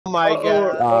my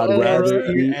god. I'd rather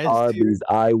tier, eat S tier. Arby's.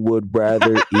 I would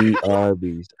rather eat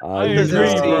Arby's. I would agree,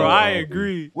 rather bro. eat I Arby's.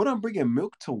 agree. What, I'm bringing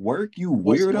milk to work, you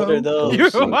What are weirdo? those?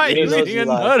 You're why What are you those eating a you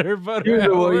like? nutter butter? You're the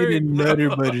at one work, eating bro. nutter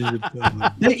butters and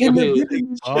puzzles. They in the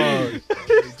vending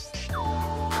Oh,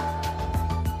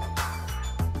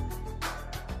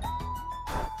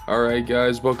 Alright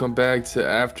guys, welcome back to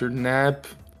AfterNap.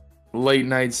 Late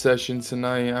night session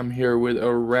tonight. I'm here with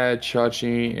Arad,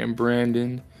 Chachi, and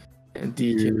Brandon. And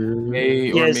DK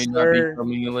may or Yes, may sir. not be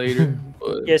coming later.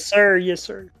 But, Yes, sir. Yes,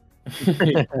 sir.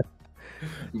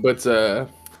 but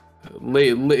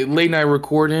late night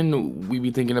recording, we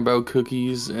be thinking about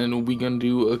cookies and we gonna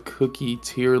do a cookie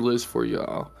tier list for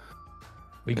y'all.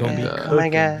 We gonna be Oh my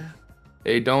god.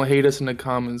 Hey, don't hate us in the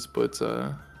comments, but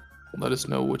let us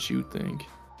know what you think.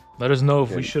 Let us know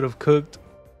if we should have cooked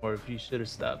or if you should have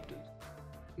stopped it.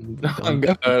 Oh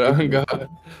God, oh God.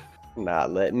 Nah,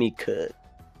 let me cut.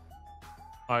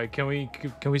 All right, can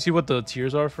we see what the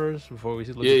tiers are first before we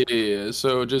look? Yeah.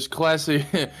 So just classic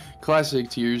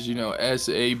tiers, you know, S,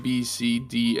 A, B, C,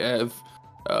 D, F.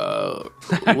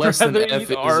 Less than rather F eat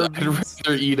is Arby's. I'd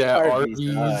rather eat at Arby's.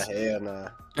 Hell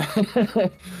nah.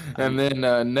 And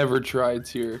then never tried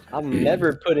tier. I'm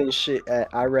never putting shit at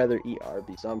I'd rather eat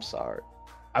Arby's. I'm sorry.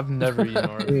 I've never eaten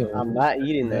Arby's. I'm not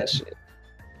eating that shit.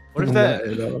 What if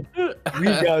that? We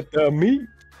got the meat.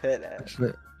 Head ass.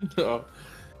 Oh,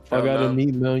 If I got a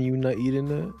meat mountain, you not eating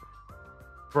that?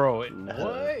 Bro, No.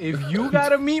 what? If you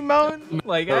got a meat mountain,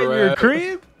 like at your Alright.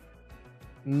 crib?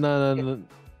 No.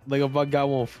 Like if I got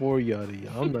one for y'all,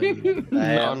 I'm not eating it.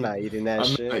 Hey, No, I'm not eating that I'm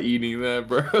shit. not eating that,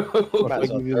 bro. Might as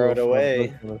well throw it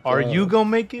away. Are you gonna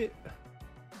make it?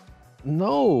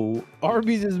 No,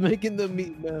 Arby's is making the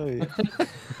meat mountain.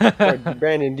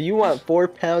 Brandon, do you want 4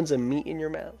 pounds of meat in your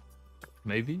mouth?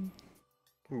 Maybe.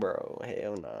 Bro,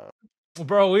 hell no.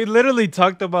 Bro, we literally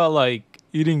talked about like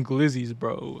eating glizzies,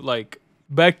 bro. Like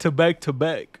back to back to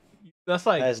back. That's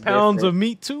like That's pounds different. of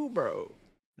meat too, bro.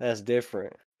 That's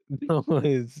different. No, I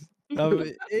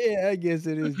mean, yeah, I guess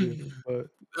it is different,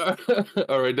 but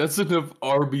All right, that's enough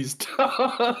Arby's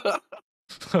talk.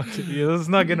 Yeah, let's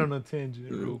not get on a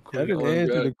tangent real I quick. didn't Oh,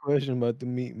 answer God. the question about the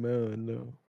meat mountain,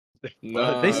 though.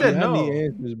 Nah, They said I no. need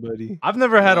answers, buddy. I've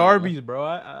never had Nah. Arby's, bro.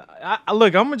 I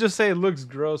look. I'm gonna just say it looks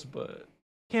gross, but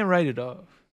can't write it off.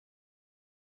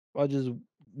 If I just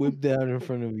whip that out in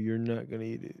front of you, you're not gonna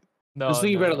eat it. No, Just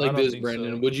think about it I like don't this, think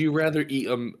Brandon. so. Would you rather eat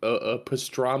a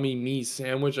pastrami meat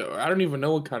sandwich? Or I don't even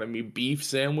know what kind of meat, beef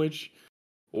sandwich,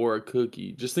 or a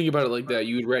cookie. Just think about it like that.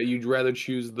 You'd rather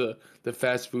choose the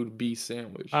fast food beef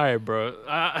sandwich. All right, bro.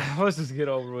 Let's just get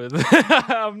over with.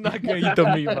 I'm not gonna eat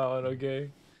the meat mountain, okay?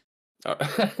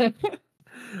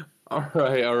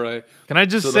 All right. Can I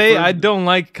just So the say first- I don't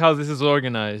like how this is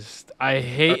organized. I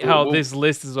hate how well- this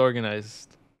list is organized.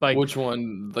 Like, Which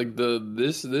one? Like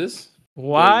this?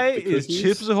 why the is cookies?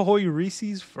 Chips Ahoy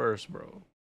Reese's first, bro?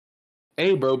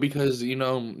 Hey, bro, because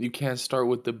you can't start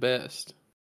with the best.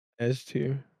 S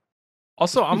tier.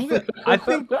 Also, I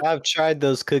think I've tried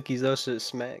those cookies. Those shit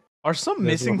smack. are some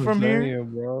That's missing what from I'm here?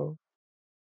 saying, bro.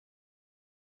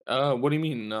 What do you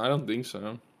mean? No, I don't think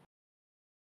so.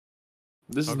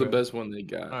 This is the Okay. best one they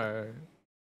got. All right,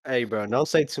 Hey, bro, don't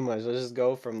say too much. Let's just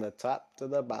go from the top to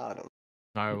the bottom.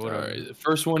 all right, All whatever. right. The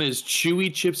first one is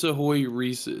Chewy Chips Ahoy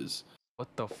Reese's.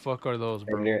 What the fuck are those,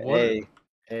 bro? And they're- What?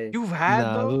 Hey, You've had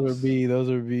Nah, those? those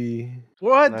are B.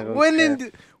 What? Not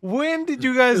gonna When did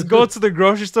you guys go to the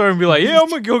grocery store and be like, yeah, I'm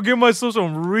gonna go get myself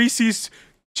some Reese's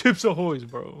Chips Ahoy's,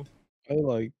 bro?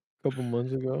 Like a couple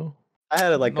months ago. I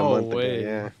had it like No a month way. ago.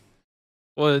 Yeah.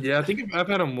 Well, Yeah, I think I've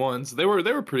had them once. They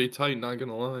were pretty tight. Not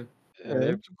gonna lie. Yeah,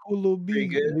 it's a cool little Pretty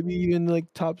B. good. Maybe even like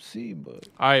top C, but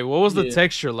all right. What was the Yeah.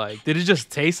 texture like? Did it just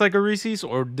taste like a Reese's,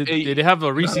 or did Hey, it have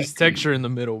a Reese's texture in the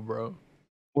middle, bro?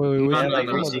 wait, No, had, no, like,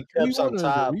 no, Reese's no. cups on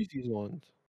top. The Reese's ones.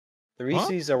 The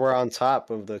Reese's were on top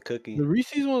of the cookie. The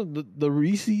Reese's ones, the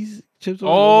Reese's chips.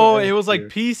 Oh, ones are it was S like tier.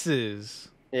 pieces.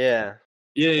 Yeah.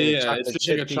 Yeah. the It's chocolate just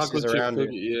chip like a pieces chocolate chip around it.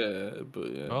 cookie. Yeah,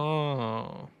 but yeah.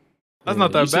 Oh, that's Yeah.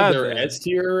 not You that said bad. they're then. S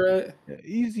tier, right? Yeah,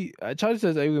 easy. I tried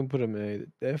to say I even put them in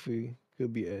A. Definitely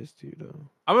could be S tier though.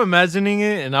 I'm imagining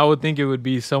it, and I would think it would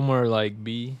be somewhere like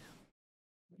B.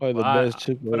 Probably the But best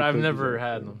chip. But I've cookies never out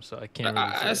had there. them, so I can't really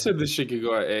I say. said this shit could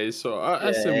go at A, so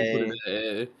I said we put it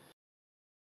in A.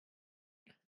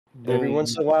 Every Boom.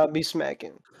 once in a while, be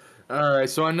smacking. All right,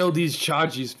 so I know these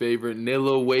Chachi's favorite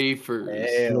Nilla wafers.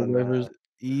 Hell Vanilla nah. wafers,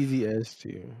 easy S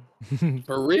tier.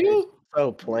 For real?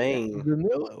 So plain.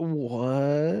 Vanilla,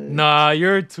 what? Nah,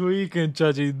 you're tweaking,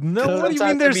 Chachi. No, what do you mean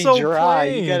Sometimes they're they be so dry.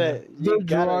 plain? You They're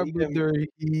gotta dry, eat but them. they're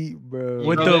heat, bro.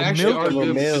 With No, the they actually milk are in good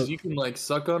the because milk. you can like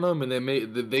suck on them and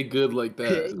they good like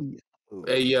that.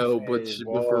 Hey yo, Hey, but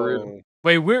for real. whoa.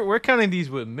 Wait, we're counting these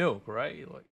with milk,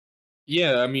 right? Like,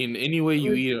 Yeah, I mean, any way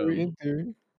you eat them. In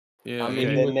theory. Yeah, I mean,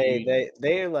 any then way you eat 'em.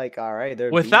 they're like all right. They're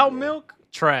without beaten. milk,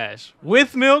 trash.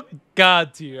 With milk,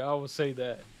 god tier. I would say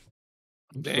that.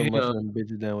 I'm so much Damn. them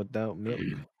bitches down without milk.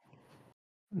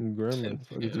 Grandma,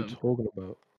 what are you Damn. talking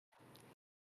about?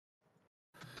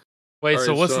 Wait,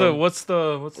 so Alright, what's so the what's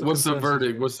the consensus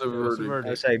verdict? here? What's the Yeah, what's the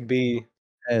verdict? I say B.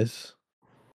 S.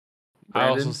 I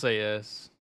also Brandon? say yes.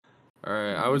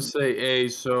 Alright, I would say A.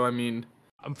 So I mean,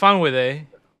 I'm fine with A.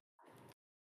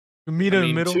 Meet in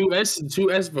the middle.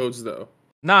 two S votes though.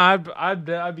 Nah, I'd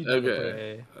be down to put an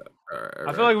Okay. A. Alright,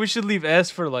 I feel like we should leave S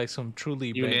for like some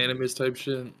truly bangers. unanimous type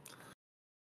shit.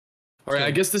 Alright, I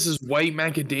Some- guess this is white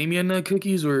macadamia nut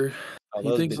cookies, or Oh, you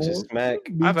those think bitches so? smack.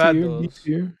 I've had B those.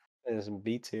 tier. There's some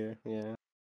B tier. Yeah.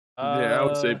 Yeah, I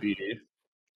would say Uh, B.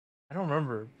 I don't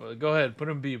remember, but go ahead, put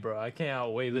in B, bro. I can't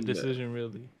outweigh the Yeah. decision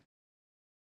really.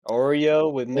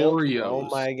 Oreo with milk. Oh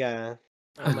Oreos. my god.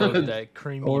 I love that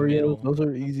creamy Oreos, middle. those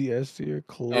are easy S tier.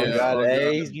 Oh Close. Yeah, god. oh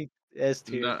A god. S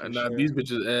tier Nah, for nah, sure. these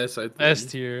bitches S, I think. S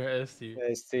tier, S tier.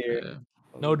 S tier. Yeah.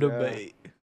 No Oh, God. debate.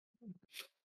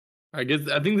 I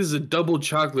think this is a double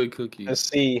chocolate cookie. A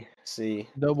C. C.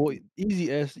 Double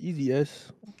easy S. Easy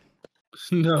S.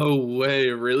 No way,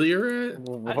 really, right?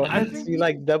 What? think- You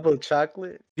like double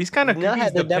chocolate? These kind of You know how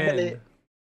cookies to double depend. it?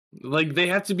 Like they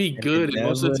have to be good, and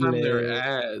most of the time they're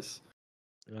Devil ass.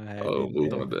 I had Oh, it ooh,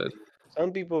 there. my bad.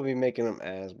 Some people be making them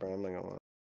ass, bro. I'm not gonna lie.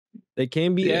 They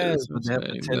can be Yeah, ass, that's what but they have I'm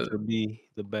saying, potential but- to be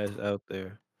the best out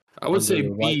there. I would say Under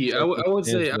the white B. I would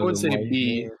circumstances of say the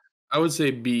B. white- I would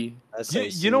say B. I You, say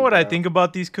you C, know what I bro. think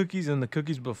about these cookies and the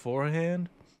cookies beforehand?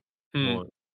 Hmm. One.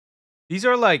 These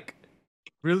are like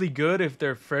really good if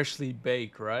they're freshly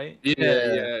baked, right?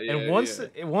 Yeah. And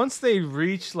once they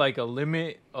reach like a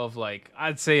limit of like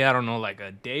I'd say I don't know like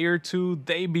a day or two,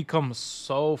 they become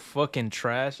so fucking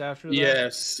trash after that.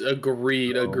 Yes,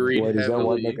 agreed. Agreed. What is that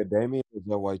white Heavily. macadamia or is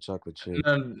that white chocolate chip?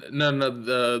 No, the Run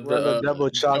the double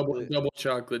chocolate.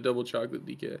 double chocolate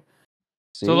DK.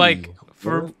 So like See,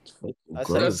 for what? Fucking I said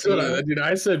gross. That's what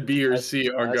I said B or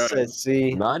C. Oh I god. said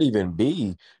C. Not even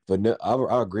B, but no,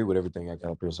 I agree with everything I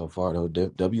got up here so far. Though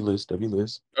W list.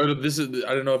 Oh, this is.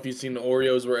 I don't know if you've seen the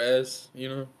Oreos were S. You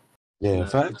know. Yeah, Nah,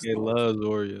 facts. It loves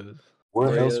Oreos.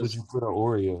 Where else would Oreos. you put an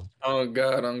Oreo? Oh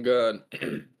god. I'm god.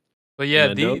 but yeah,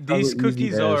 Yeah, those are these easy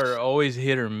cookies S. are always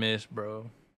hit or miss, bro.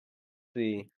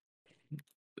 C.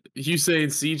 You saying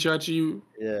C, Chachi?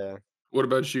 Yeah. What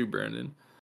about you, Brandon?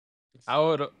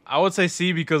 I would say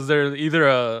C because they're either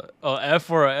a F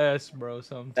or a S, bro.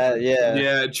 Sometimes. Yeah.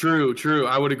 Yeah, true.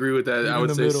 I would agree with that. Meet I in would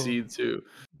the say middle. C too.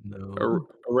 No.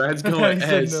 Rad's going He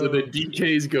said S, so the no.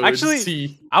 DK's going Actually,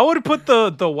 C. I would put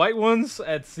the white ones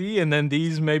at C and then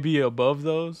these maybe above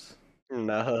those.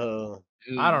 No.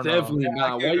 I don't know. Definitely I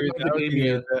not. can White agree with that. I can agree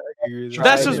macadamia. with that. I can agree with that.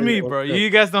 That's Try just it. me, bro. You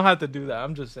guys don't have to do that.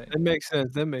 I'm just saying. That makes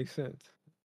sense. That makes sense.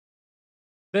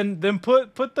 Then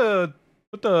put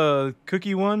the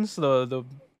cookie ones, the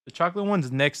chocolate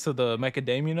ones next to the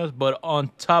macadamia nuts, but on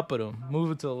top of them.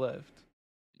 Move it to the left.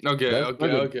 Okay,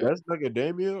 okay. That's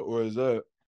macadamia, or is that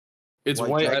It's White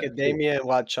white. macadamia and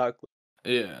white chocolate.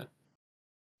 Yeah,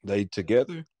 they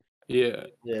together? yeah.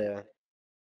 Yeah.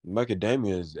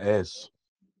 Macadamia is S.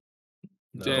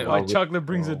 No. Damn. Why White would- chocolate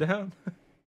brings it oh. down.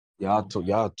 Y'all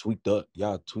tweaked up.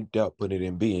 Y'all tweaked out, put it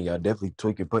in B, and y'all definitely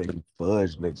tweaked and putting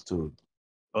fudge next to it.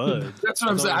 Fudge. That's what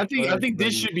I'm saying. I think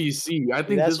this should be C. I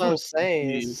think That's this what I'm one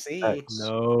saying. should It's be- C. Facts.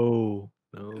 No.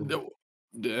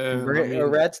 Damn, I mean,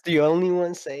 Rat's the only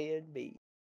one saying B.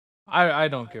 I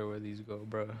don't care where these go,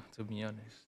 bro. To be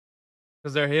honest,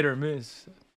 because they're hit or miss.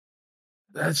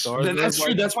 that's Stars are that's true.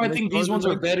 white- That's why I the think these stars are ones are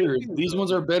white better. cookies, These though.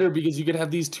 ones are better because you could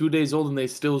have these 2 days old and they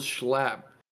still slap.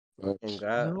 Oh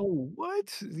God. No,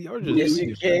 what? Y'all just Yes, tweaking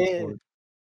you fast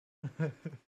can. for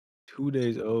 2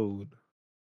 days old.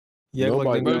 Yeah, Nobody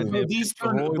like Bro, them doing bro, that. these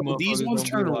Ahoy these motherfuckers ones gonna be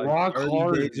turn like rock 30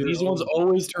 hard. days These ones old.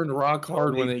 always turn rock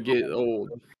hard when They they get old.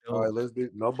 All right, let's do.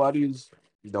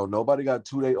 Nobody got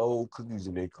 2 day old cookies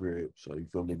in their crib. So you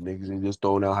feel me? Niggas ain't just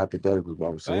throwing out hypotheticals. What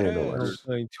I'm saying though. I'm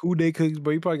saying 2-day cookies,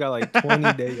 bro. You probably got like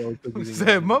 20-day old cookies. in Said,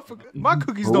 your house. my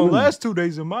cookies don't Ooh. last 2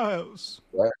 days in my house.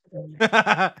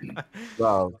 Nah,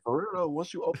 for real though,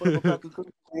 once you open up a pack of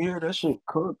cookies in here, that shit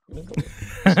cooked.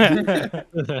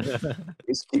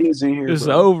 It's kids in here. It's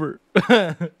bro. over.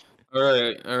 All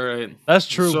right. That's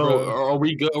true, so bro. are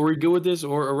we good? Are we good with this,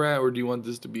 or a rat, or do you want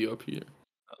this to be up here?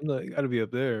 I'm like, it gotta be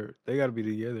up there. They gotta be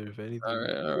together, if anything. All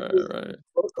right.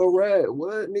 Fuck a rat.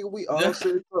 What, nigga? We all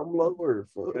said something lower.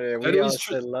 Fuck. Yeah, That we all is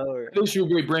true. said lower. That is true.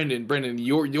 Wait, Brandon,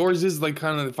 yours is like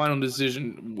kind of the final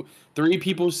decision. 3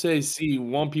 people say C.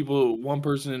 One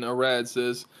person, a rat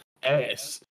says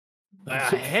S.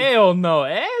 Hell no,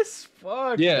 S.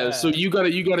 Fuck. Yeah, that. so you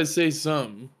gotta say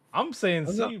something. I'm saying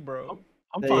I'm C, bro.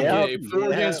 I'm Yeah. fine. Okay, four yeah.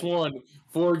 against one.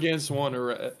 4 against 1,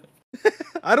 Arat.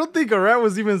 I don't think Arat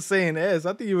was even saying S.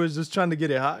 I think he was just trying to get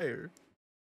it higher.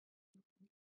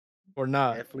 Or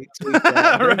not. Definitely tweaked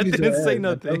that. Arat Definitely didn't said say S.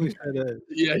 I definitely nothing. said S.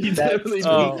 Yeah, he That's definitely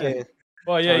Oh. did. tweaking.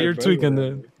 Well, yeah, Alright, you're bro, tweaking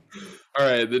whatever. then. All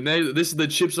right, this is the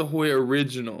Chips Ahoy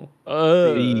original.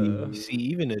 B, C,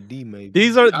 even a D maybe.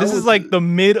 This is like the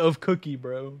mid of cookie,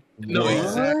 bro. No, What?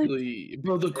 exactly,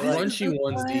 bro. The crunchy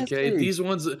ones, DK. These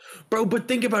ones, bro. But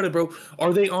think about it, bro.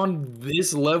 Are they on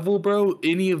this level, bro?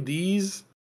 Any of these?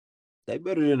 They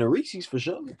better than the Reese's for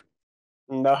sure.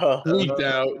 No. Tweaked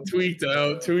out, tweaked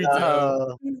out, tweaked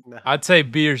out. No. I'd say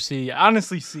B or C.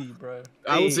 Honestly, C, bro.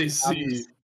 I would say I'm C.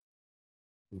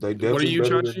 They What are definitely you,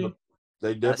 better Chachi? than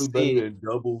they definitely see. better than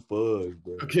double fudge,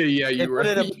 bro. Okay, yeah, They you're put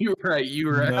it right. up- You're right.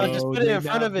 You're right. No, just put it they in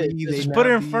front not of it. B, Just they Put it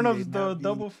not in B, front they of the not B.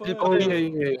 double fudge. Oh yeah, yeah,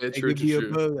 yeah. They True, could be true, true.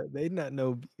 above that. They not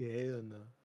no B. Hell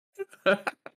no.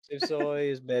 Chips Ahoy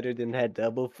is better than that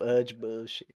double fudge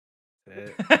bullshit.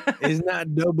 It's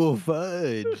not double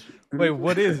fudge. Wait,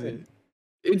 what is it?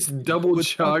 It's double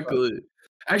What's that about? chocolate.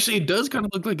 Actually, it does kind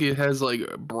of look like it has like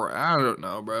I don't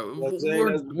know, bro. What's that?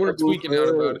 We're That's we're double tweaking out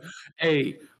about it. fudge.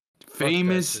 Hey,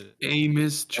 famous shit.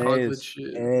 Amos chocolate S,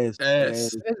 shit. S,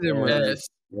 S, That's them right. S,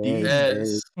 S,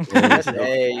 S. That's S.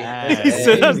 A. He That's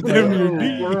said A. that's damn near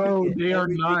D. Bro, they are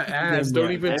Everything not is ass. them Don't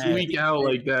right. even Ass. tweak out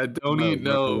like that. Don't even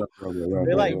know.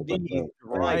 They're like D.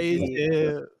 Why Right. is D.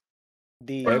 it?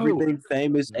 D. Bro. Everything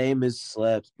famous Amos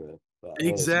slaps, bro.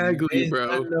 Exactly, It's bro.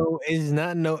 not no. It's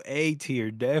not no A tier.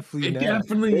 Definitely It not.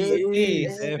 definitely D.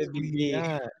 is. Definitely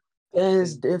not.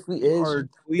 S definitely You is. are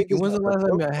tweaking. When's the last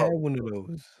time I had one of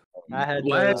those? I had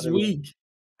Last one. week.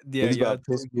 Yeah, Niggas y'all about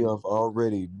to piss me tweaking. off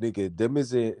already, nigga. Them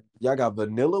is it. Y'all got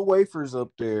vanilla wafers up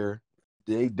there.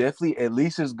 They definitely at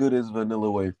least as good as vanilla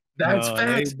wafer. That's No,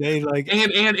 facts. They like.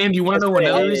 And you want to know Let's say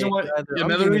another A. reason why? I'm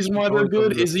Another getting reason why they're Chips Ahoy good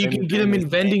over the is you can famous get them in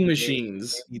Amos vending any day,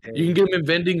 machines. any day. You can get them in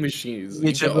vending machines. You You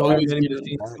get can Chips Ahoy always vending get them.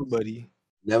 machines too, buddy.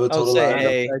 Never I told would a lie.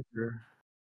 say A. Factor.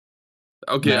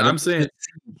 Okay, Nah, I'm that's saying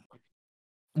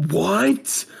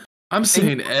what? I'm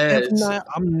saying That's S. not.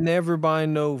 I'm never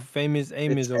buying no famous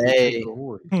Amos It's over A. Chips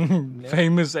Ahoy.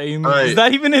 Famous Amos. Alright. Is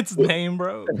that even its name,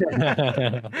 bro?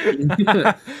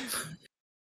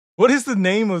 What is the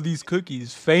name of these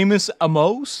cookies? Famous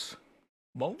Amos?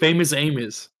 Mo? Famous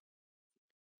Amos.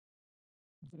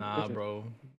 Nah, bro.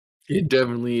 It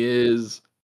definitely is.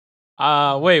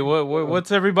 Wait,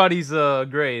 what's everybody's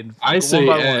grade? I One say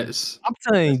by one. S. I'm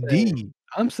saying That's A. D.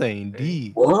 I'm saying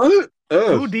D. What?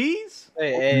 Two F. D's?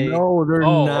 Say A. No, they're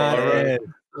Oh, not. alright. S.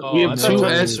 We Oh, have I thought two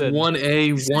Chachi S, said- one A,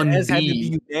 You said one S had to be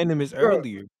B. unanimous Bro,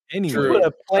 earlier. Anyway, True. Put a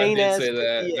I plain did ass say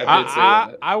that. cookie I in. did say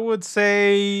that. I would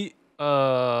say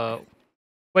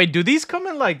wait, do these come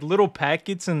in like little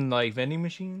packets and like vending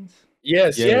machines?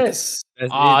 Yes, Yeah. yes.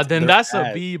 Then that's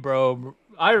a B, bro.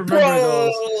 I remember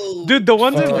those. Bro. Dude, the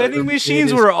ones in Fuck. vending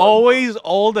machines It is were fun. always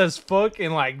old as fuck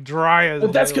and like dry as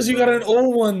Well, that's hell, because you bro. got an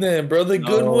old one then, bro. The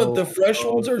good one, the No, fresh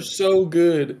no. ones are so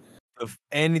good.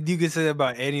 And you can say that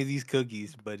about any of these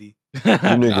cookies, buddy.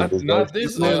 Not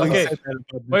this You literally Okay. said that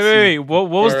about the Wait. C. What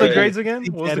was the Alright. grades again? C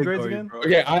What was the grades category, again? bro.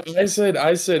 Okay, I said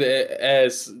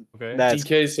S. Okay. That's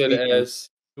DK said tweaking. S.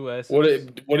 2 S's.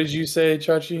 What did you say,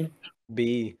 Chachi?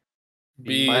 B.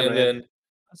 B, Final and then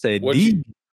I said What'd D. you-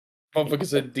 motherfucker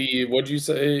said D. What'd you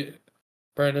say,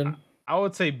 Brandon? I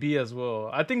would say B as well.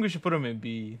 I think we should put them in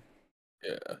B.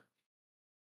 Yeah.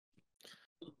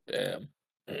 Damn.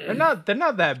 They're not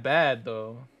that bad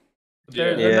though.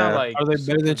 Yeah. They're not Yeah. like. Are they better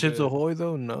super than Chips good. Ahoy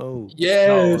though? No.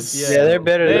 Yes. Yeah, they're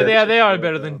better than They Chips are Ahoy,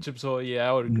 better though. than Chips Ahoy. Yeah,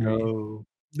 I would agree. No.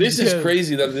 This is Yeah.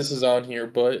 crazy that this is on here,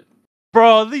 but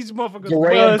Bro, these motherfuckers.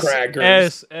 Graham S,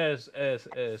 crackers.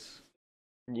 S.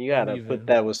 You gotta Even. put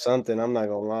that with something. I'm not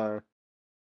gonna lie.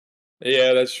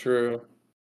 yeah, that's true.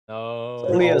 No.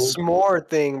 Only a Oh. s'more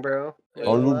thing, bro.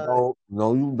 No, you don't.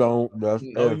 No, you don't. That's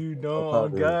No, F. you don't. Up Oh,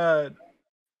 out there. God.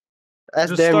 That's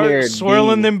Just damn start near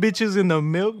swirling D. them bitches in the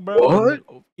milk, bro. What?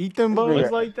 and Eat them Them boys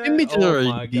bitches- like that. Them bitches Oh are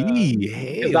my a God. D.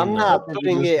 Because Hell I'm no. not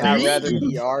putting it. I'd rather Just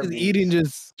eat Arby's. eating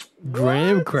just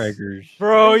graham What? crackers.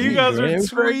 Bro, you Eat guys are graham crackers?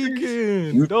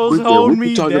 tweaking. You Those tweaking. hold What you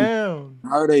me talking- down.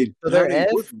 How they? So they're how they F?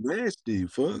 what's nasty?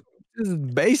 Fuck. This is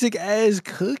basic ass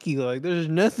cookie. Like there's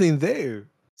nothing there.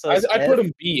 So I it's put F?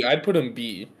 him B. I'd put him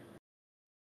B.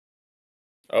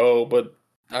 Oh, but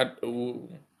I ooh.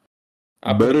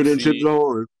 I put Better him than C. Chips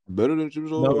Ahoy. Better than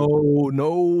Chips Ahoy.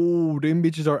 No, them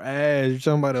bitches are ass. You're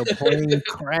talking about a plain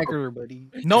cracker, buddy.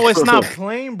 No, it's not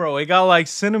plain, bro. It got like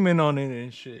cinnamon on it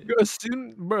and shit. You're a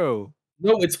student, bro.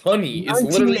 No, it's honey. It's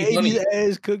literally 1980s honey.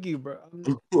 ass cookie, bro.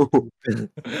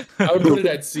 I would put it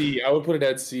at C. I would put it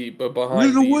at C, but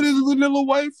behind Nigga, what these, is vanilla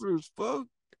wafers? Fuck.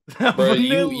 bro, you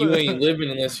Vanilla. ain't living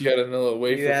unless you got a vanilla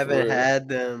wafer. You for haven't real. had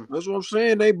them. That's what I'm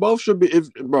saying. They both should be.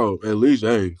 If bro, at least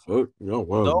hey, fuck. Yo,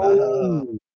 wow.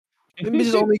 No. Them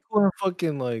bitches only cool in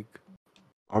fucking like.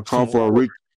 I call for a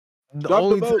recount. The Stop the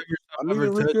only vote. time I I've need a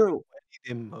ever touched recount.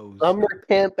 them hoes. Summer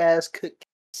camp ass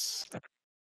cookies.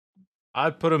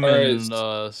 I'd put him Alright,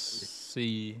 in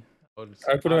C.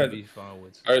 I'd put him I'd at- be fine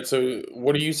with C. All right, so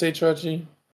what do you say, Chachi?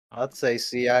 I'd say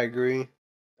C. I agree.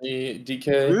 DK?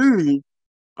 Hey,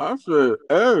 I said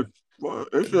F. Well,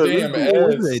 it should at Damn, least be. F.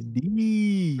 What's that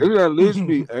D? It should at least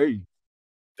be A.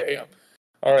 Damn.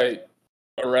 All right.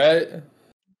 A rat?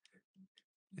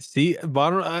 C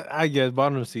bottom. I guess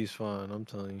bottom C is fine. I'm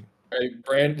telling you. All right,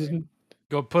 Brandon?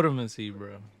 Go put him in C,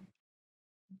 bro.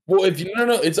 Well, if you no,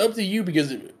 it's up to you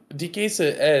because DK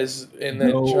said S and then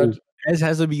No, Chachi. S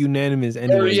has to be unanimous Oh,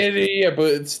 anyway. yeah, but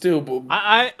it's still. But,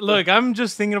 I look. I'm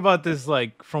just thinking about this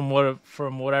like from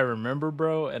what I remember,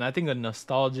 bro. And I think the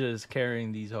nostalgia is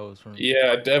carrying these hoes from.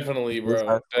 yeah, definitely,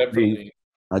 bro. Definitely.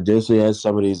 I just had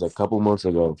some of these a couple months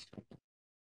ago.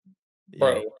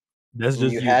 Bro. That's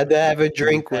just You had to have a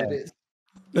drink with had. it.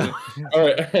 All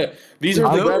right. These are the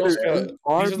I'd Girl rather Scout. eat These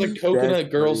are the Arby's, coconut that's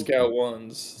Girl crazy. Scout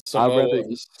ones. I'd rather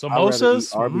Samoas.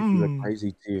 Samosas. Arby's is a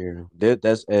crazy tier.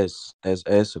 That's S. That's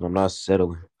S, and I'm not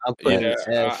settling. I'm putting Yeah,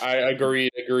 F. I agree,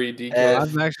 DK. F.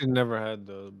 I've actually never had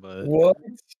those, but What?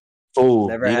 Oh,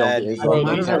 Never they don't had get these. I Bro,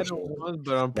 might these have are- had them once,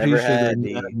 but I'm Never pretty sure they're had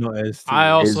not these. no S tier. I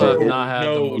also have it- not had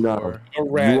them no, before. A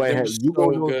rat. You ain't Them had- was you so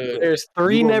gonna know- good. There's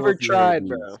three You gonna know never if you had tried, these.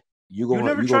 bro. You gonna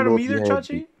never you tried gonna know them if you either, had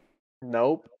Chachi?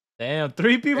 Nope. Damn,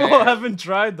 3 people Damn. haven't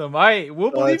tried them.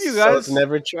 We'll So believe it's- you so guys. it's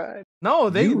never tried. No,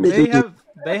 they You they niggas-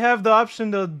 have the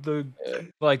option to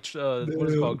like what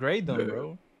is it called, grade them,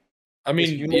 bro. I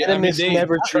mean, Unanimous they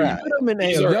never Put tried. them in A.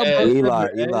 These If are y'all S. both Eli,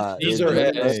 said they're Eli, S, These just are put them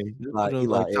in S. A. Just Eli, put them,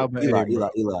 Eli, like, top of A,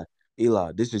 bro.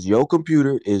 Eli, this is your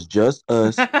computer. It's just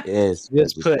us. Yes.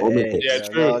 Just put on the A. S. Yeah,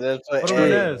 bro. true. No, just put Put them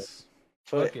in A. S.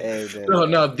 Put Fuck A it.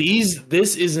 then. No,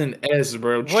 this isn't S,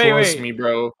 bro. Trust Wait. me,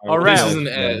 bro. A This rat. isn't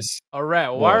S. A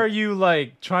rat. Why What? are you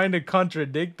like trying to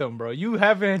contradict them, bro? You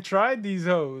haven't tried these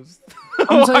hoes.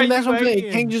 I'm Why saying that's you what I'm saying. It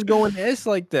hating? can't just go in S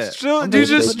like that. Still, I'm you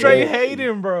saying just put it straight in A.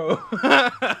 hating, bro.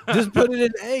 Just put it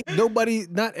in A. Nobody,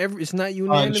 not every. It's not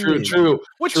unanimous. True.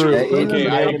 What True. you? Okay,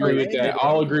 I Unanimous. agree with that.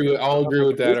 I'll agree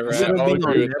with that. All right, I'll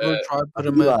agree with Never that. tried to put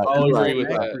them Eli, in. I'll Eli, agree with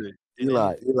that.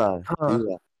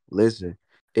 Eli, listen.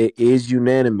 It is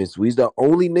unanimous. We's the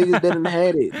only niggas that done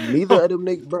had it. Neither of them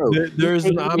niggas, bro. There's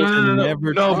an option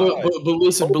never No, tried. but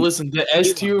listen. The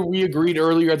S tier we agreed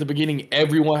earlier at the beginning.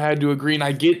 Everyone had to agree, and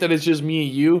I get that it's just me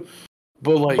and you,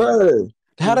 but like, Bro,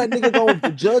 how that nigga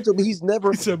gonna judge him? He's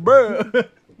never. It's a bro.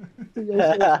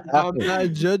 I'm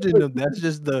not judging them. That's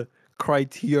just the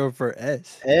criteria for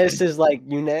S. S is like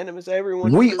unanimous.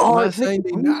 Everyone. We agrees. I'm are. not saying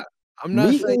they nigga, not. I'm not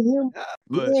me saying and him.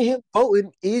 but Me and him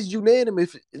voting is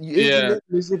unanimous.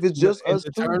 Unanimous if it's just in us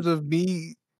the two. terms of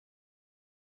me,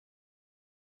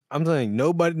 I'm saying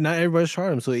nobody, not everybody's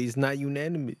trying them, so it's not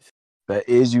unanimous. That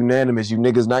is unanimous. You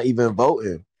niggas not even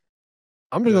voting.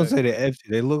 I'm just gonna say the F.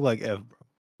 They look like F, bro.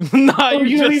 Nah, Oh, you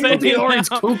you don't just even saying think it orange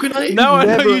now. coconut? Now I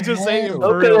know Never you just saying had it them. for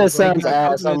Coconut real, bro. sounds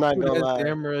ass. I'm not Coconut gonna lie.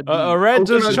 Tamara D. A rat just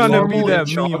Coconut trying to be caramel that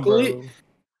and meme, chocolate? bro.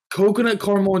 Coconut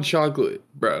caramel and chocolate,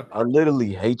 bro. I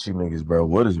literally hate you niggas, bro.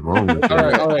 What is wrong with you? All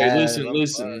right. Ass,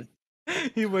 Listen.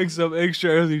 He wakes up extra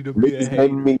early to be a Niggas hater.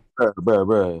 hating me,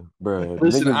 bro.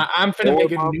 Listen, Niggas I'm finna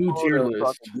make a on my new phone tier and list.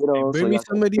 fucking get on Bring so me y'all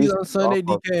some can of these piss on me Sunday,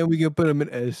 off. DK, and we can put them in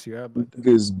S. Yeah, but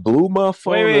Niggas blew my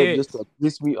phone wait. up just to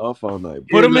piss me off all night.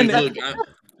 Put bro. him in. Look,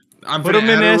 I'm Put finna him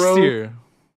in add a S row. tier.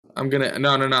 I'm gonna no.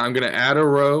 I'm gonna add a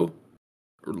row.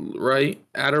 Right?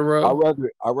 Add a I'd row.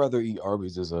 rather eat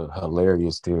Arby's as a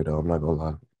hilarious tier though. I'm not gonna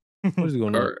lie. what is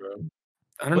going on, Or- bro?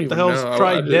 I don't What even the hell's know.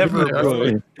 try never,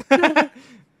 bro?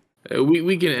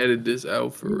 We can edit this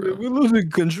out for real. We're losing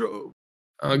control.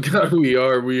 Oh god, we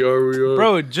are.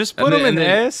 Bro, just put And him then- in and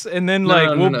then- S, and then No, like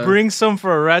no, we'll no. bring some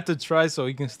for a rat to try, so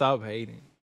he can stop hating.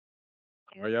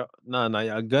 Are y'all? Nah,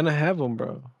 y'all gonna have them,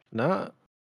 bro. Nah.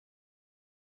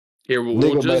 Here, we'll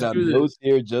Nigga made just a do new this.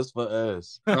 tier just for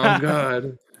us. Oh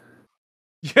god.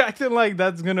 You're acting like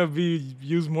that's gonna be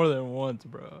used more than once,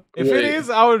 bro. If it Wait. is,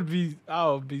 I would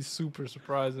be super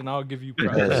surprised, and I'll give you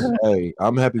props. Hey,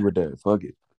 I'm happy with that. Fuck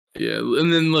it. Yeah,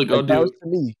 and then look, I'll That do counts to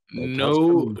me. That counts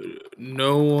to me.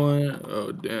 no one.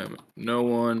 Oh damn it, no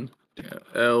one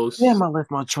else. Damn, I left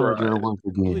my charger Try. once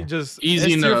Really again. just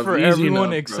Easy S tier enough, for easy everyone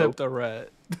enough, except a rat.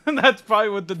 That's probably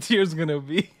what the tier's gonna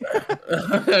be.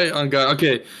 Oh God.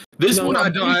 Okay, this one I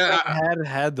don't.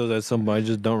 had those at some point. I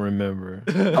just don't remember.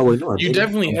 Oh wait, no, I You didn't.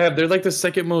 definitely have. They're like the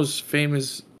second most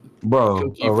famous Bro,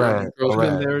 cookie all from right, Girls all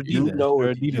right. They're You Adidas. know, They're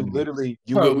if you Adidas. literally,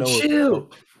 you Bro, would know. chill.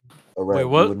 All right, Wait, you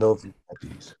what? would know if you had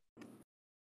these.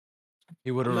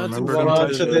 He would have Not to remembered go him. on on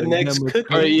to to the the next Gamma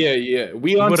cookie. All right, yeah.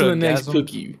 We on to the next gasm.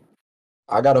 cookie.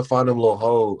 I gotta find them little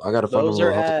hoes. I gotta find them Those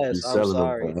little are hoes to be ass. I'm selling them.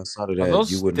 sorry. But outside of Are that,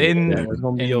 those you wouldn't. thin Yeah, it's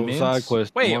gonna be and your side mints?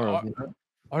 quest Wait, tomorrow.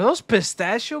 are those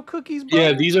pistachio cookies, bro?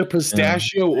 Yeah, these are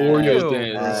pistachio Oreos. Ew,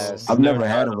 Then bro. Ass. I've never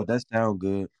had had them, but that sound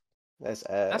good. That's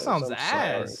ass. That sounds I'm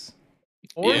sorry. ass.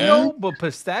 Yeah. Oreo, but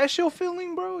pistachio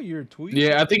filling, bro. You're tweaking.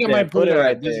 yeah, I think I Yeah, might put it at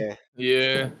right this- there.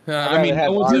 Yeah, I'd I mean, rather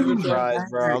have no one's ever Arby's tried. fries,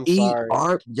 bro. I'm Eat sorry.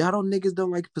 Y'all don't niggas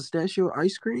don't like pistachio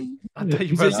ice cream? I thought you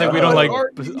He were about to said, say we "No, don't like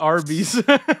Arby's." Arby's.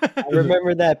 I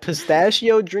remember that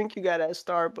pistachio drink you got at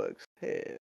Starbucks. Yeah.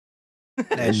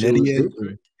 That shit was nutty ass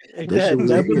different. That That shit was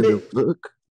different. The nutty-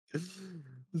 fuck?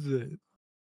 drink.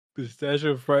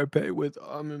 Pistachio fried pack with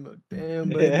almond milk. Damn,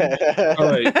 buddy.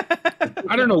 All right,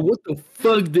 I don't know what the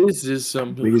fuck this is.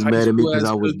 Some Niggas high mad at me school because ass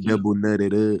I was cookie. double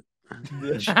nutted up.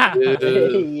 Yeah.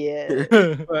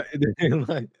 yeah.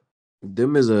 Like,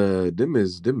 Them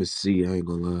is C. I ain't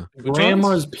gonna lie.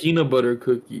 Grandma's peanut butter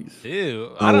cookies. Ew,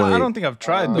 Oh, I wait. don't think I've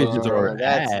tried those. bitches bro. are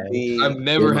that's ass. the I've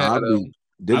never Them, had I them. be-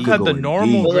 them I've be had the going normal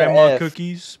deep. Those are grandma F.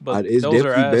 cookies, but It's those are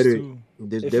definitely ass better. too.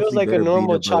 There's It feels definitely like a better normal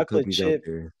peanut butter chocolate cookies chip. out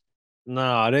there.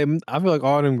 Nah, I feel like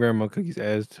all them grandma cookies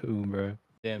ass too, bro.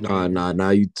 Damn. Nah. Now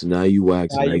you waxing. Now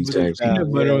Now you you put it taxing. down.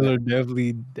 Peanut butter yeah. are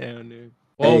definitely down there.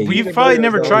 Well, Hey, we've peanut probably butter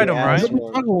never is the tried only them, ass right? The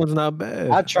one. chocolate one's not bad.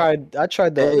 I tried the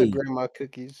other Hey. grandma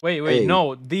cookies. Wait, Hey.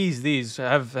 no, these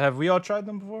have we all tried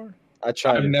them before? I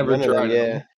tried I've never one of them, tried yeah.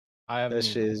 them. I haven't. That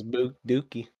shit is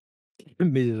dookie.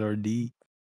 Them bitches are deep.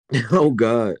 Oh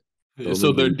God.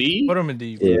 So they're D. Put them in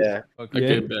deep. Yeah. Okay.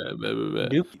 Okay, Yeah. bad.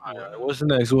 Dookie. What's the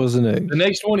next? What's the next? The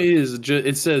next one is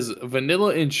it says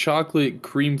vanilla and chocolate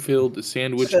cream filled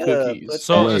sandwich Put cookies.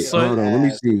 So- Wait, so- hold on. Let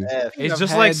me see. F. It's I've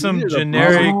just had like these some are the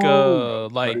generic, No.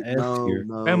 like F tier.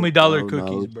 Family Dollar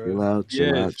cookies, bro. Chill out.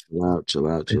 Yes. Chill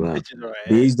out. Them bitches are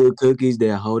These ass. the cookies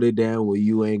that hold it down where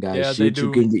you ain't got Yeah, they shit do.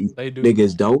 you can get. They do.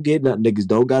 Niggas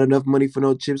don't got enough money for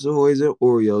no Chips Ahoy's or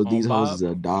Oreos. These Oh, hoes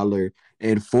is $1.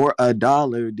 And for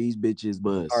 $1, these bitches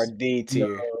bust. Or D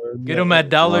tier. Get them at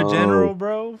Dollar No. General,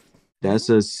 bro. That's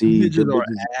a C. Them Them bitches are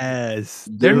bitches- ass.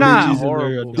 They're Them not bitches are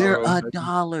horrible, They're bro.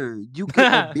 $1. You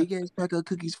get a big ass pack of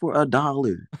cookies for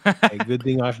 $1. Hey, good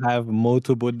thing I have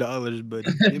multiple dollars, but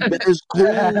That is cool.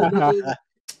 nigga.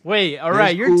 Wait, all That's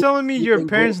right. You're cool. telling me You your can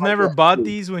go parents like never that, bought too.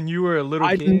 these when you were a little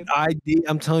I kid? did.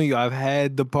 I'm telling you, I've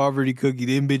had the poverty cookie.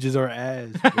 Them bitches are ass.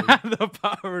 bro. The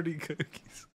poverty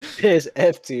cookies. It's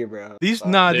F tier, bro. These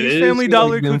Sorry. It these is. Family Like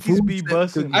Dollar them cookies food be stamp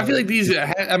busting. I feel bro. like these.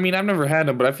 I mean, I've never had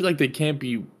them, but I feel like they can't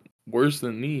be worse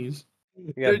than these.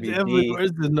 You They're gotta be definitely D.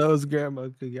 worse than those grandma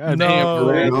cookies. I No. damn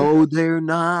for real. No, they're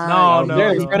not. No,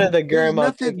 They're in no. front of the There's grandma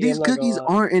nothing. cookie. These I'm not gonna cookies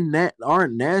lie.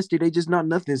 aren't nasty. They just not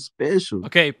nothing special.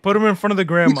 Okay, put them in front of the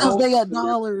Because grandma. they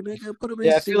 $1, nigga. Put them in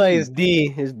Yeah, I feel like C. it's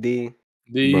D. It's D.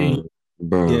 The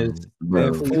Bro, Yes,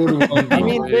 bro. that food I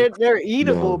mean, hungry. they're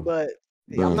eatable, Bro.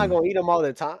 but I'm not gonna eat them all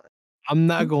the time. I'm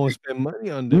not gonna spend money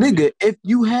on them. Nigga, if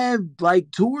you have like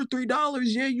 $2 or $3,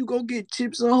 yeah, you go get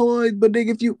Chips Ahoy. But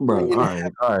nigga, if you, bro, Yeah.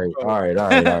 all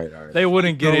right. They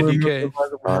wouldn't get it, DK.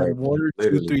 Alright, $1 or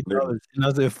literally, $2, $3, and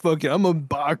I said, "Fuck it, I'm gonna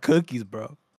buy cookies,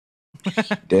 bro." Y'all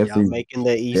Definitely, making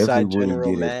the East Side definitely wouldn't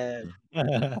General get it.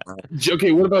 mad.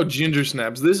 Okay, what about ginger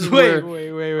snaps? This is Wait,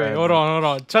 where wait. Hold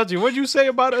on. Chachi, what'd you say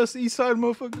about us East Side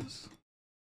motherfuckers?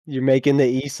 You're making the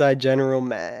East Side General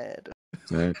mad.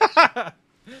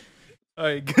 All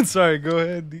right, good. Sorry, go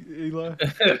ahead, Eli.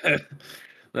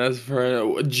 that's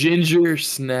for ginger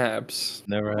snaps.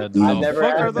 Never had I those. never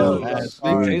fuck had are those. those?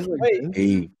 They taste like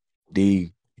Wait,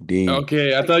 D.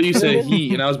 Okay, I thought you said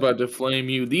heat, and I was about to flame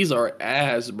you. These are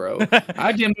ass, bro.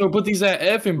 I can't even put these at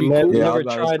F and be Never- cool. Yeah, I never was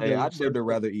about to tried say, them, I'd so-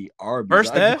 rather eat Arby's.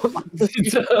 First I- F?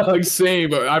 Like,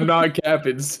 same, but I'm not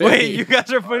capping. Same. Wait, you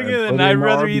guys are putting it Put in it I'd in the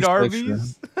rather eat Arby's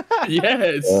Arby's?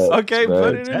 Yes. Okay,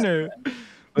 put it Right. in there.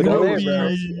 put it No, there,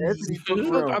 bro. Anthony fuck I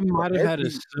feel like I around. might have had a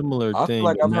Anthony- similar I thing. feel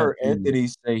like but I've not heard these. Anthony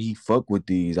say he fuck with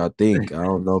these. I think. I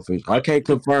don't know if it's. I can't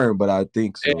confirm, but I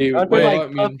think so. Hey, Aren't they well, like I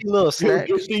mean, puffy little good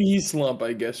snacks? thing he slump,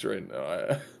 I guess, right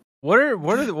now.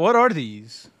 What are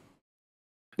these?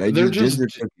 They They're just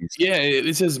just- ginger cookies. Yeah,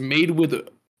 it says made with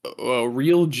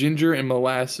real ginger and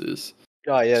molasses.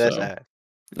 Oh yeah, that's So.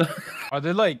 ass. Are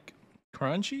they like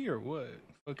crunchy or what?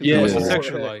 What's Yeah. the Yeah.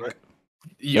 texture like?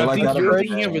 Yeah, I like think that you're about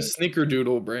thinking of a that.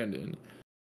 snickerdoodle, Brandon.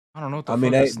 I don't know what the I fuck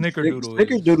mean, a that snickerdoodle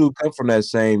is. snickerdoodle come from that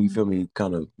same. You feel me?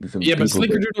 Kind of. You feel me? Yeah, but people,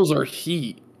 snickerdoodles are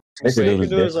heat. snickerdoodles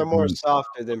Snickerdoodles are more definitely.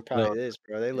 softer than probably this,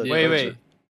 bro. They look Wait, crunchy.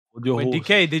 wait,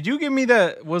 DK, did you give me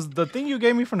that? Was the thing you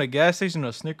gave me from the gas station a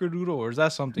snickerdoodle, or is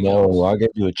that something No, else? I gave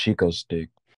you a Chico stick,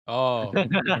 Oh,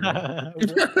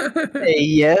 Hey,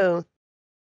 yo.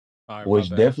 all right, my which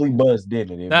bad. definitely buzzed,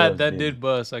 didn't it? It That buzzed, that didn't did it?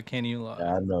 bust. I can't even lie.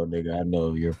 Yeah, I know, nigga. I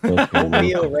know you're fucking.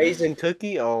 Oatmeal wicked. raisin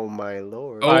cookie? Oh, my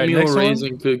lord. All right, Oatmeal next one.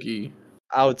 raisin cookie.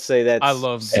 I would say that's I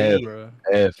love F, D, bro.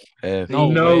 F, No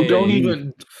No, way. don't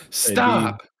even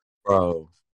stop. bro.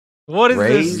 What is this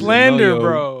Raisin? slander, yo.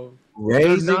 bro? They're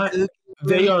Raisin not. cookies,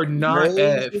 They bro? are not Raisin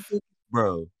F. cookies?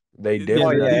 Bro. They Yeah, Oh,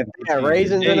 definitely yeah. not. If they got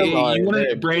raisins in Hey, them, you want they're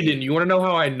to, Brandon? You want to know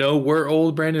how I know we're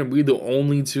old, Brandon? We the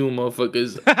only two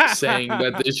motherfuckers saying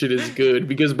that this shit is good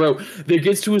because, bro, there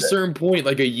gets to a certain point.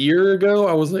 Like a year ago,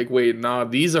 I was like, wait, nah,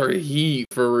 these are heat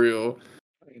for real.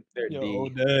 They're Yo, D.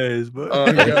 old ass, bro. Oh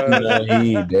Definitely god, not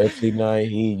heat. Definitely not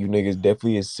heat. You niggas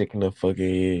definitely is sick in the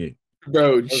fucking head.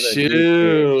 bro, Those are D chill.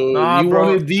 tier. Nah, You bro.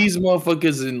 wanted these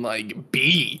motherfuckers in like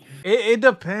B. It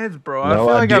depends, bro. I No,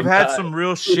 feel I like I've did had not. some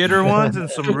real shitter ones and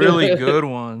some really good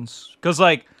ones. Cause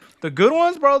like the good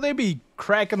ones, bro, they be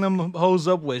cracking them hoes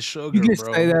up with sugar, You can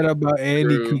bro. say that about any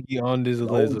True. cookie on this Oh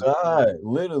list. God,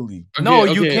 literally. No,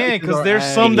 Okay, you okay. can't, cause are there's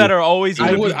ass. some that are always I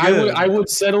gonna would, be I would, good. I would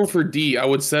settle for D. I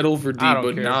would settle for D, I don't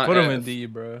but care. not Put them F. in D,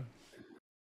 bro.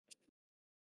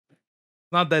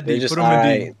 Not that They're deep. just Put them in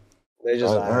D. alright. They're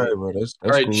just All alright. right, bro. That's All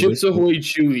right, cool. Chips That's cool. Ahoy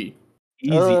Chewy.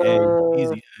 Easy A.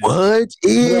 Easy A. What?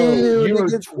 Bro, Ew, you're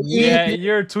nigga. Yeah, tweaking.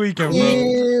 you're tweaking, bro.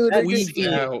 Ew, That's nigga. Tweaked C.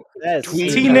 out. That's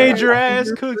Tweaked C. Teenager out.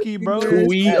 ass cookie, bro.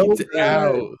 Tweaked Oh,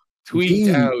 out. Tweaked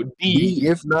D. out. D. D,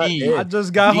 if not D. I F.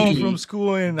 just got home D. from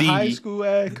school in D. high school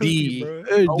ass cookie, D. bro.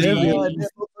 There's Oh definitely God, a that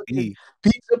motherfucking D.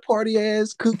 pizza party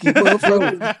ass cookie,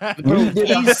 motherfucker. Bro, We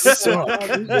did a these hot suck. dog.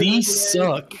 We did These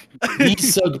looking ass suck.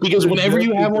 These suck because There's whenever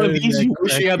you definitely have one of better than these, that you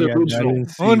wish you had the cracky I got original. in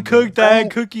C, bro. Uncooked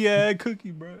ass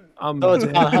cookie, bro. I'm So it's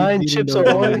definitely behind beating Chips those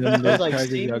Ahoy? them That's little like crackers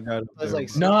C? y'all got up That's there, like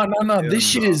bro. C? No. Hell This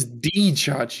shit no. is D,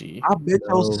 Chachi. I bet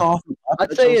your No. soft. I I'd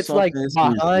bet say your it's soft like ass is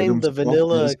them behind the soft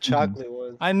vanilla ass cookies. chocolate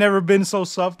one. I never been so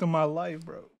soft in my life,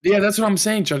 bro. Yeah, that's what I'm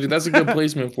saying, Chachi. That's a good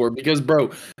placement for it because,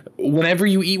 bro, whenever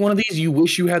you eat one of these, you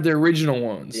wish you had the original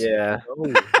ones. Yeah.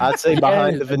 No. I'd say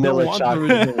behind the Yes, I don't vanilla want the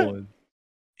chocolate. original one.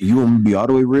 You want me to be all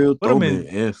the way real? Put Throw 'em me in. an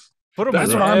F. Put them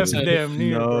That's in what I'm F saying. damn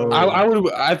near, bro.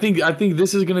 No. I think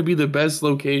this is gonna be the best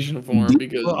location for him D.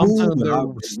 because Well, I'm telling you, Nah,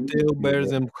 they're bro, still better yeah. than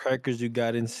them crackers you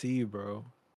got in C, bro.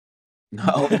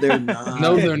 No, they're not.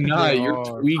 no, they're They not. You're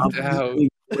are. I'm tweaked out. eating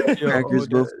crackers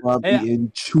Yo, before I'm Hey,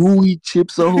 eating chewy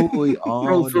Chips Ahoy Bro,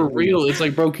 all for day. real, it's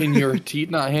like, bro, can your teeth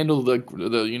not handle the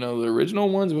the original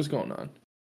ones? What's going on?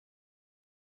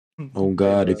 Oh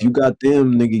God, if you got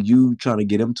them, nigga, you trying to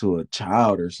get them to a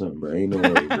child or something, bro? Ain't no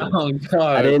way, bro. Oh I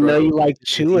god, didn't know bro. you like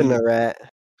chewing the rat.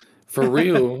 For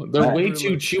real, they're I way really too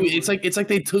like chewy. chewy. It's like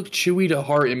they took Chewy to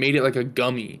heart and made it like a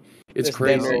gummy. It's It's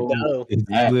damn near crazy. dough. it's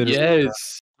That- literally, Yes,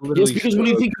 yes, literally because when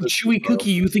you still a think of cookie, chewy bro.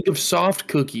 cookie, you think of soft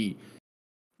cookie.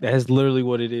 That's literally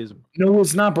what it is. No,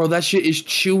 it's not, bro. That shit is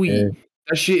chewy. Yeah.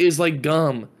 That shit is like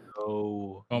gum.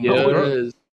 Oh, Oh, Yeah, bro. it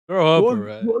is. Grow up, what,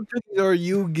 right? what cookies are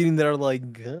you getting that are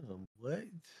like gum? What?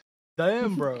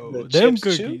 Damn, bro. The Them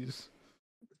chips chew? cookies.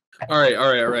 All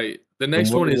right. The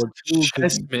next what one is were two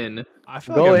cookies? Chessman. I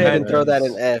feel Go like I've ahead had and throw that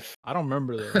in these. F. I don't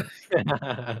remember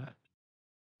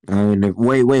though.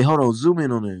 Wait, hold on, zoom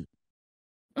in on it.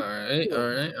 All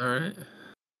right.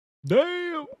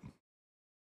 Damn.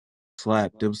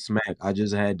 Slap them, smack. I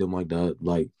just had them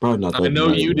probably not. I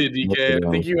know you did, did, DK.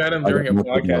 I think you had them during a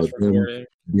podcast recording.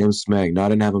 Them smack. No, I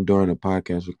didn't have them during a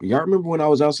podcast. Y'all remember when I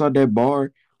was outside that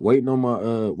bar waiting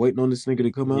on this nigga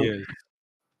to come out? Yes.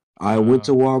 I went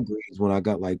to Walgreens when I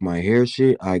got like my hair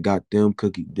shit. I got them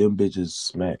bitches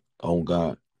smack. Oh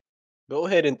God. Go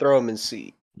ahead and throw them in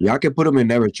C. Y'all can put them in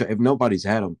never try. If nobody's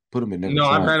had them, put them in never No,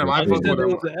 try. I've had them. I Chachi fuck said with it them.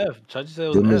 was an F. Chachi said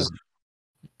it Them was is- an F.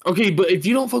 Okay, but if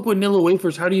you don't fuck with vanilla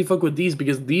wafers, how do you fuck with these?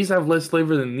 Because these have less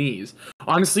flavor than these.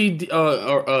 Honestly,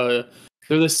 they're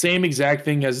the same exact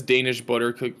thing as Danish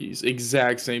butter cookies.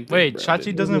 Exact same thing. Wait, Brandon.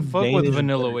 Chachi doesn't fuck with Danish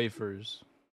vanilla butter. wafers.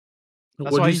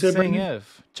 That's What'd why you he's say, saying Brandon?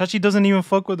 F. Chachi doesn't even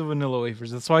fuck with the vanilla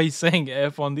wafers. That's why he's saying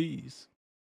F on these.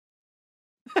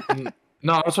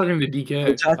 No, I was talking to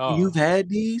DK. Chachi, Oh. you've had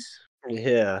these?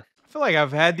 Yeah. I feel like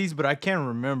I've had these, but I can't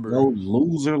remember. No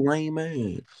loser, lame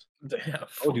ass. Damn.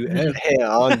 Oh, dude, F.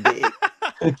 Yeah, on D.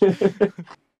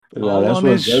 No, All that's on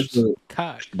what his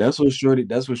cock. that's what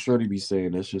Shorty be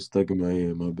saying. That's just stuck in my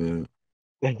head. My bad.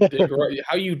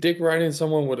 How you dick riding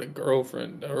someone with a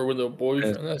girlfriend or with a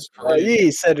boyfriend? That's Oh, crazy.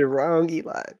 you said it wrong,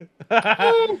 Eli.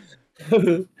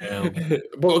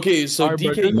 But okay, so Alright,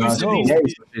 bro, DK, just- you Nah, said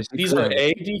no. these are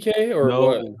A DK or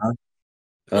what? No.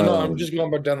 Oh, no, I'm just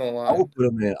going back down the I line. would put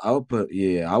him in. I would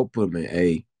put him in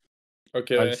A. I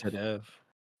Okay. said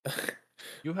F.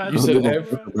 You had You Don't said give a F,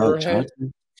 fuck about Brad,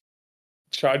 Chachi.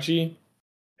 Chachi,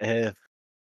 F.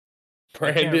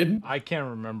 Brandon. I can't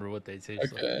remember what they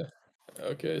taste like. Okay.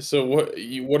 Okay. So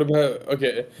what about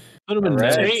okay. Put him in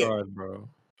Alright. never Say- tried, bro.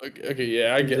 Okay,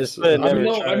 yeah, I You guess just so. put it I never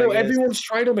know tried, I guess. everyone's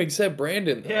tried them except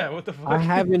Brandon. Yeah, though. what the fuck? I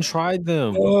haven't tried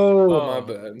them. Oh, my Oh.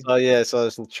 bad. Oh yeah, so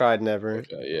it's tried never.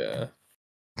 Okay, yeah.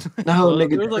 No, Well,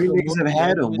 nigga, there's three a niggas have woman had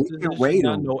that them. We misses can that she rate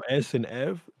got them. no S and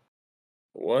F.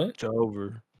 What? It's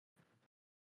over.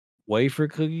 Wafer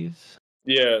cookies.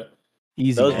 Yeah.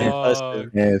 Easy. Those be F.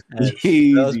 busting. F. Those be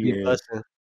Easy. F. busting.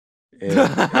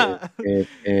 F.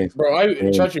 Bro,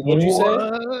 Chachi, what'd you say?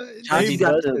 They Chachi be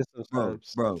got busting the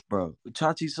sometimes. bro.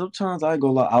 Chachi, sometimes I ain't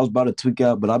gonna lie. I was about to tweak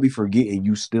out, but I be forgetting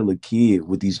you still a kid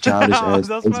with these childish ass.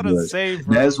 That's what I was about to say,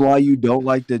 bro. That's why you don't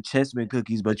like the Chessman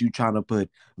cookies, but you trying to put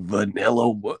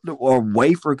vanilla or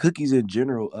wafer cookies in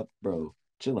general up, bro.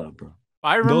 Chill out, bro.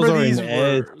 I remember Those are these an were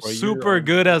S, bro. You're super on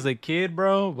good the- as a kid,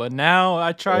 bro. But now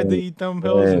I tried to eat them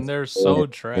pills and they're so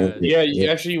trash. Yeah, you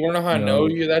actually wanna know how I know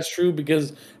No. you that's true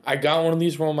because I got one of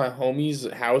these from one of my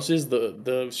homies' houses,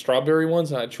 the strawberry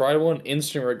ones, and I tried one,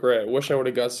 instant regret. Wish I would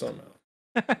have got some.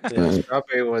 Yeah,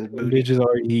 strawberry one's Them booty. bitches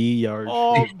are yards.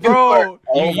 Oh, bro.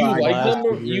 You my like God,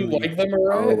 them? You really? like them, Oh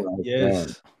alright? my God.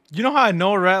 Yes. You know how I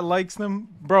know Rat likes them?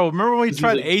 Bro, remember when we This is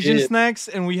tried a Asian kid. snacks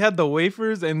and we had the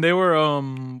wafers and they were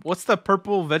what's the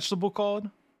purple vegetable called?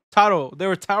 Taro. They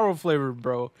were taro flavored,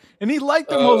 bro. And he liked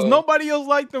them hoes. Oh. Nobody else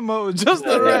liked them hoes. Just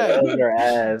the Yeah, Rat. those are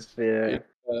ass. Yeah.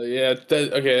 Yeah,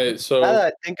 okay, so Now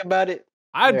that I think about it,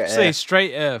 I'd they're say F.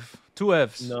 straight F. 2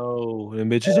 Fs. No, them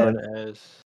bitches are an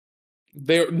S.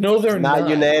 they're it's not. not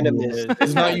unanimous. Yes.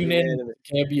 It's not unanimous.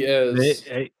 Can't be as.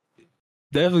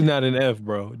 Definitely not an F,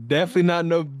 bro. Definitely not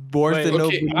no worse Wait, than no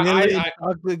okay, vanilla and I-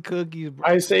 chocolate cookies, bro.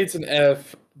 I say it's an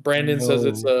F. Brandon says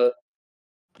it's a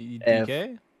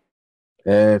DK?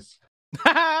 F.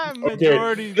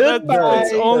 Majority. Goodbye.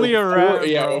 That's only a Rat,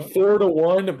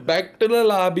 4-1. Back to the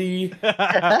lobby.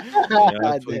 Yeah,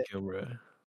 I'm tweaking, bro.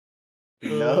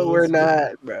 No, we're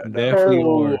not, bro. No. Definitely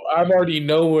Oh, are. I'm already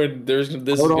knowing this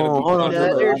is Hold gonna on, be hold on.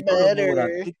 Nutter I don't know what I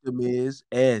butter. think them is.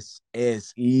 S.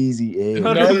 Easy. S.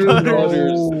 Nutter butters.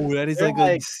 No, that is They're like a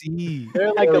like- C.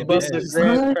 They're like Or above an the S.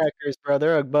 graham crackers, bro.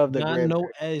 They're above the Not graham. no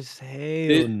S. Hell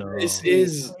This- no. this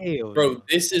is- Hell Bro, no.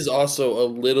 this is also a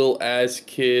little ass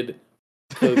kid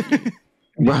cookie.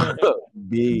 Bro,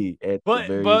 B at the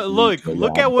very But look least, so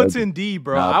look y'all at what's bugging. in D,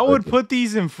 bro. Nah, I would bugging. put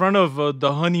these in front of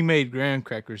the honey made graham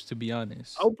crackers, to be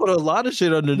honest. I'll put a lot of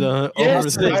shit under the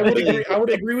Yes, over I the would agree. I would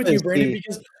agree with you, Let's Brandon, see.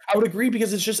 because I would agree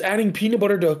because it's just adding peanut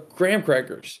butter to graham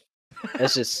crackers.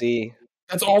 That's just C.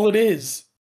 That's all it is.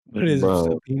 What is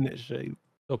Bro. it? Peanut shape.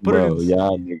 So put it Bro, in.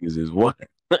 y'all niggas is what?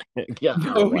 Yeah,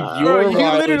 No, wow. you're Bro, you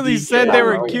wild, literally DK. said they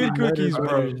were Wow. kid cookies,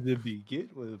 bro. To begin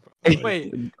with, bro. Wait,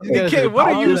 You gotta Kid, say what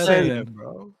are all you that saying? in that,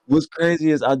 bro? What's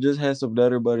crazy is I just had some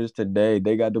Nutter Butters today.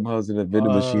 They got them hoes in a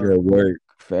vending machine Uh, at work.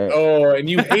 Fat. Oh, and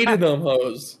you hated them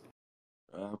hoes.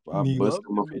 I You bust love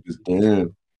them them motherfuckers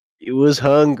down. You was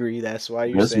hungry. That's why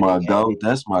you're That's saying my he go. hated.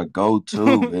 That's my go-to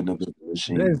in the vending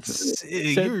machine. That's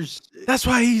sick. Said- You're sick. That's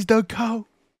why he's the co.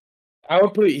 I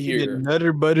would put it You get here.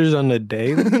 Nutter Butters on the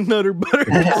daily. Nutter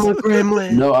butter. I'm a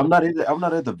gremlin. No, I'm not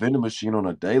at the vending machine on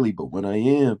a daily, but when I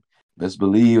am, best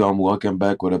believe I'm walking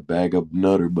back with a bag of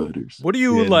Nutter Butters. What do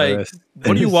you Yeah, like? that's-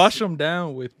 What do you that's- wash them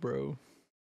down with, bro?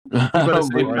 You better I'm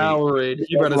say ready. Powerade.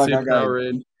 You better Like say I gotta-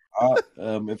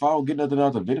 Powerade. If I don't get nothing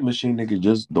out the vending machine, nigga,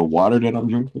 just the water that I'm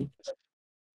drinking.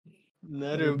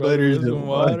 Nutter Butters Butters and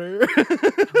water.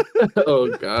 Oh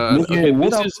God. Nigga, Okay,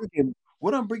 what this I'm is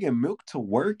bringing milk to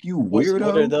work, you What are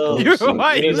weirdo. those? You're So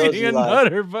why what you are those eating you a like?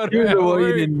 Nutter butter You're at the one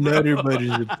work, eating bro. Nutter Butters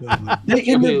in public. They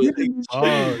in the Okay. vending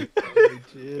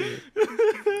machine.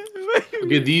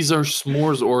 okay. These are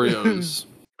s'mores Oreos.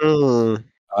 Mm,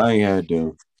 I ain't had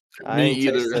them. I Me ain't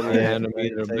either. taste them I yet. had them Me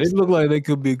either. either. They look like they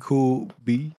could be cool.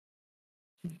 B.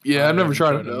 Yeah, I've never haven't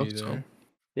tried it them though. either. So.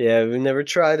 Yeah, we never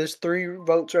tried. There's 3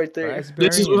 votes right there. Raspberry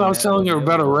This is what and I was telling you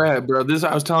about a vanilla. rat, bro.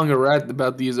 I was telling a rat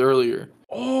about these earlier.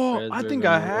 Oh, I Raspberry think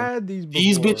I vanilla. had these before.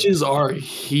 These bitches are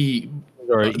heat,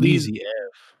 Or These- easy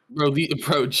F.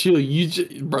 bro.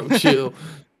 Chill, bro, chill.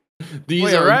 These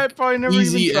Wait, are Rat probably never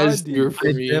easy even tried as these. tier for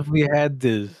I me. definitely had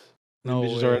this. No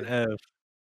These bitches are way. an F.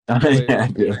 I ain't Wait.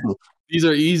 had them. These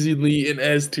are easily an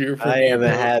S tier for I me. haven't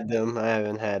bro. had them. I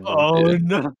haven't had them. Oh Yeah.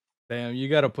 no. Damn, you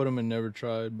gotta put them in never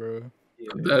tried, bro.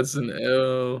 That's an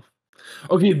L.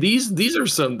 Okay, these are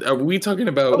some. Are we talking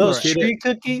about Those kid? tree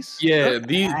cookies? Yeah,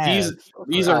 these are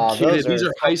Oh, kid. those These are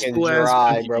are high fucking school ass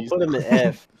dry, bro. cookies. Put them in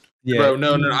F. Yeah, Bro,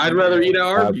 no, I'd rather eat at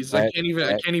Arby's. I Back, can't even.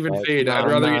 I back, can't even back. fade. I'd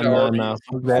Nah, rather nah, eat at nah, Arby's. nah.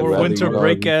 Fuck I'd that. Or rather winter eat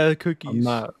break Arby's. ass I'm cookies.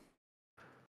 not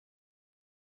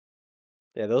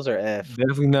Yeah, those are F.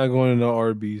 definitely not going to no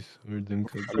Arby's or them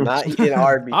cookies. I'm not eating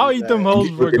Arby's. I'll eat them alright? hoes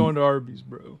before going to Arby's,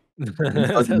 bro. That's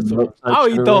Fucking what milk I'll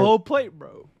eat the sunshine. whole plate,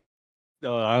 bro.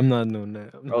 no, I'm not doing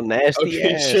that. Bro, nasty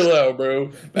Okay, ass. chill out, bro.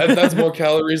 That's more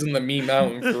calories than the meat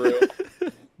mountain for real.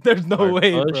 There's no Or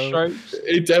way, Fudge bro. Stripes?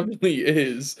 It definitely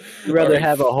is. You rather Alright,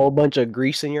 have a whole bunch of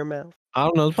grease in your mouth? I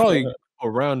don't know. It's probably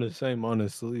around the same,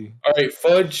 honestly. all right,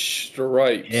 fudge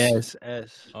stripes. Yes.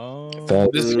 This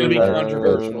is gonna be Facts.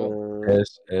 controversial.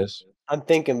 S. I'm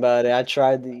thinking about it. I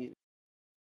tried the.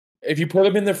 If you put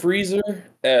them in the freezer,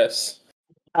 S.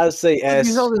 I'd say S.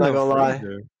 These hoes in Not the gonna lie.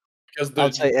 freezer. Because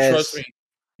I'd say trust S. me, you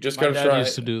just My gotta dad try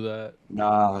used it. to do that.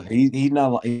 Nah, he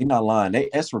not lying. They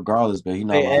S regardless, but he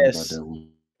not Say lying S. about that one.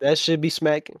 That should be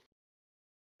smacking.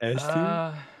 S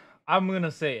tier? I'm gonna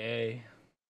say A.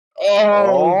 Oh,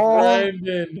 Oh.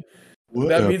 Brandon. What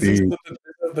That a means this is big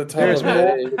the top There's of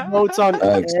more A. votes on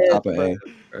facts. S, Top of bro. A.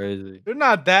 Crazy. They're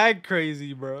not that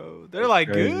crazy, bro. They're That's like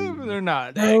crazy. good, but they're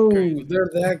not that No, crazy. they're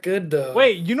that good though.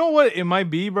 Wait, you know what it might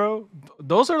be, bro?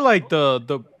 Those are like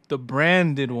the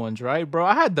branded ones, right, bro?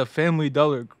 I had the Family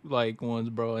Dollar like ones,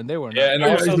 bro, and they were Yeah, not. and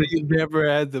that also crazy. You never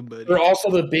had them, buddy. they're also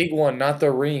the big one, not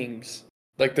the rings.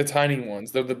 Like the tiny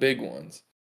ones. They're the big ones.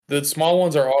 The small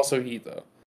ones are also heat though.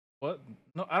 What?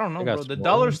 No, I don't know, They got bro. The small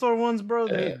dollar ones? store ones, bro,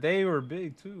 Yeah. they were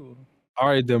big too. All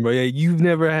right, then, bro. Yeah, you've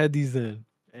never had these then.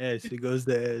 S. It goes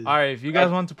to S. All right, if you guys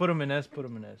want to put them in S, put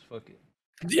them in S. Fuck it.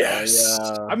 Yes.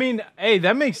 I mean, hey,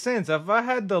 that makes sense. If I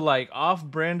had the like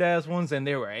off-brand ass ones and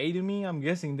they were A to me, I'm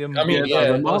guessing them. I mean,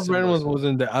 yeah, the bussin', off-brand ones bussin'.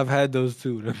 wasn't that. I've had those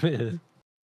too.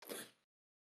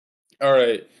 All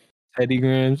right. Teddy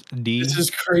Grams, D. This is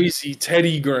crazy.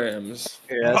 Teddy Grams.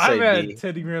 Yeah, I've I'd say had D.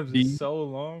 Teddy Grams D. in so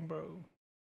long, bro.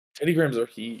 Teddy Grams are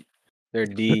heat. They're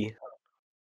D.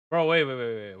 Bro, wait.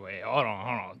 Hold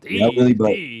on. D. Yeah, really, but-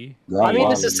 D. I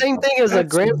mean, it's the same thing as a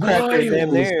That's graham cracker, wild.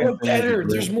 damn near. They're better.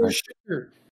 There's more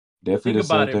sugar. Definitely Think the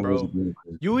same about it, thing bro. as a green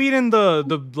cookie. You eating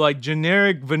the like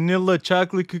generic vanilla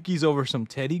chocolate cookies over some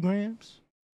Teddy Grams?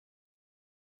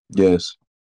 Yes.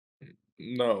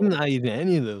 No. I'm not eating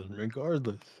any of those,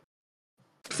 regardless.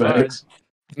 Facts.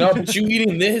 No, but you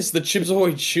eating this, the Chips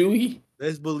Ahoy Chewy?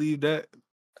 Let's believe that.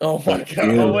 Oh my god.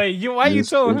 Yeah. Oh wait, why you Yes,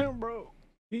 telling sir. him, bro?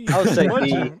 I would say What?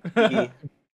 D. D.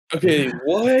 Okay,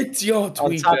 what? Y'all On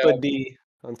tweet top that. of D.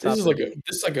 On top This is of like D.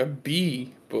 this is like a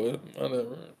B, but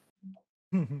whatever.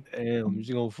 Damn,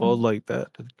 you gonna fold like that?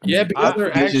 Yeah, because I-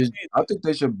 they're They actually should- I think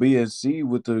they should be in C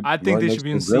with the. I think right they next should be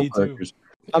to in the C, graham too. crackers.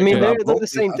 I mean, I they're both the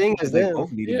same think- I thing think as they them.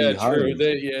 both need to yeah, be higher. true.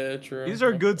 Yeah, true. These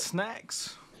are good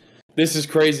snacks. This is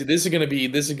crazy. This is gonna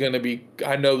be.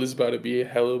 I know this is about to be a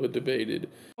hell of a debated.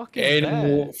 Fuck is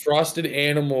that? Frosted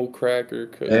animal cracker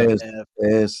cookie. S, F.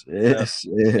 S,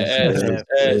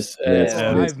 S, S.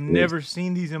 I've never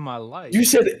seen these in my life. You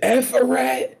said F a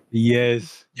rat?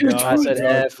 Yes. You I said tweaked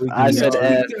F. out. I said You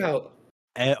F. tweaked out.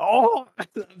 Oh,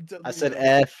 I said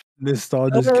F.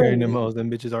 Nostalgia's carrying them hoes.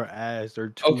 Them bitches are ass. They're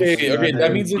too Okay, fat.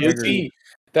 that means it's Bigger. C.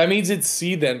 That means it's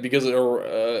C then, because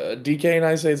DK and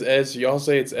I say it's S. Y'all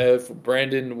say it's F.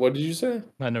 Brandon, what did you say?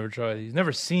 I never tried these.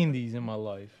 Never seen these in my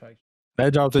life.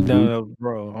 That dropped it down,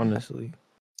 bro. Honestly,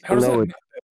 How does No, that it- not-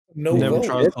 no never vote?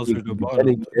 tried closer to the bottom.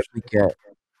 Definitely cat.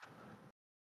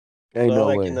 Ain't So no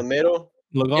like way. in the middle.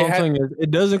 Look, all It I'm ha- saying is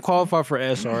it doesn't qualify for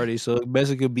S already, so it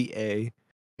basically could be A.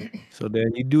 So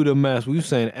then you do the math. We were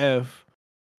saying F.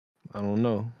 I don't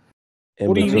know. In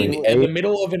What do you between mean? A- In the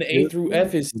middle of an A through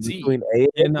F is C. Between A Yeah,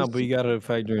 and no, but you gotta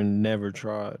factor in never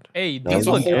tried. Hey, No, these That's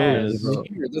a look whole ass. other bro.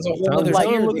 tier. That's a whole Sounds other like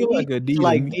tier. look D. like a D. to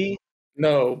Like me. D.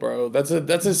 No, bro. That's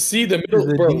a C. The middle,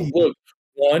 a bro. D. Look,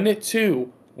 1,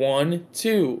 2, 1,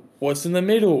 2. What's in the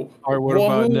middle? All right, what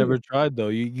about Whoa. never tried though?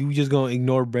 You just gonna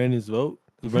ignore Brandon's vote?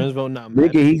 Is Brandon's vote not nigga,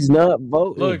 matter? he's not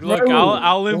voting. Look, Bro,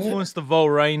 I'll what? influence the vote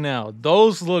right now.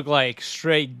 Those look like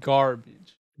straight garbage.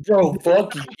 Bro,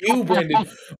 fuck you, Brandon.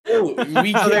 Bro, we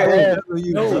So can't. they're F.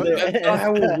 No, So they're that's not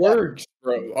how it works,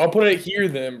 bro. I'll put it here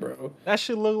then, bro. That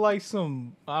should look like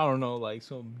some, I don't know, like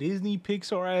some Disney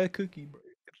Pixar ass cookie, bro.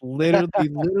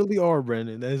 Literally are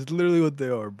Brandon. That's literally what they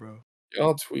are, bro.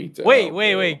 Y'all tweet that.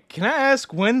 Wait. Can I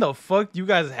ask when the fuck you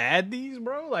guys had these,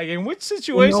 bro? Like, in which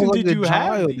situation like did a you have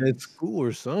child these? at school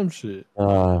or some shit?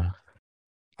 I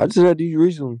just had these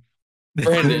recently.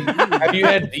 Brandon, have you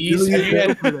had these? Have you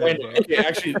had Really Brandon? bro. Okay,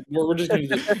 actually, we're just gonna do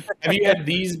this. Have you had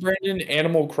these, Brandon?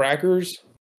 Animal crackers?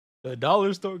 The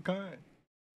dollar store kind.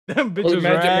 Them Well, bitches are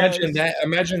imagine ass. that.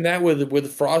 Imagine that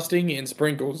with frosting and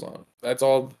sprinkles on. That's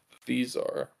all these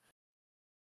are.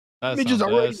 That Bitches sounds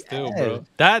already ass still, ass.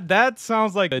 bro. That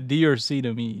sounds like a D or C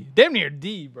to me. Damn near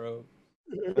D, bro.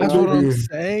 That's what I'm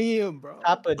saying, bro.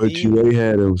 Top of But D. you ain't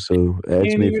had them, so ask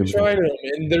Can't me if even it try them,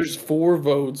 and there's 4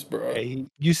 votes, bro. Hey,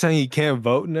 you saying he can't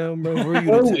vote now, bro? Where you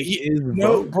Bro, to take his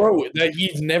no, vote? bro, that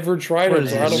he's never tried What them.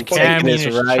 is So how this? the He's fuck? taking his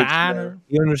Communist rights, China?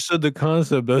 You understood the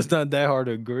concept, but it's not that hard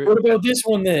to grip. What about this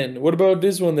one then? What about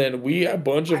this one then? We a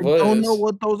bunch I of us. don't know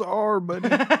what those are, buddy.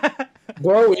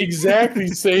 Bro, exactly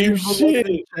same These look like shit.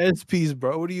 a chess piece,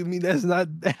 bro. What do you mean? That's not.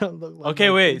 That don't look like Okay,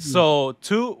 no wait. cookie. So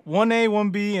 1A,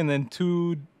 1B, and then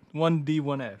 1D,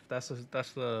 1F. That's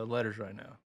the letters right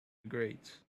now.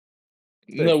 Grades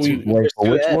No, we Wait, for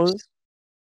which one?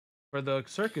 for the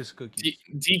circus cookies.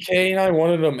 DK and I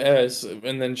wanted them S,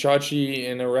 and then Chachi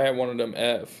and Arat wanted them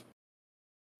F.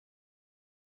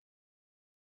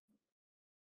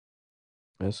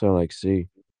 That sound like C.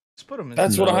 Just put them in.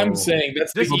 That's what I'm No. saying.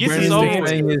 That's Just the get this easiest over Brandon's with.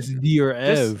 saying answer. it's D or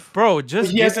Just, F. bro, But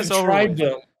just he get hasn't this over tried with.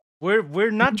 them.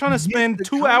 We're not trying to Get spend the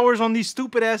 2 con- hours on these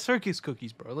stupid ass circus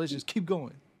cookies, bro. Let's just keep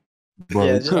going. Bro,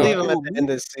 Yeah, we just could- leave him at the end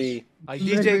of C. Like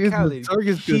Next DJ thing is the Khaled,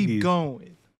 circus keep cookies.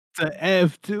 going. It's an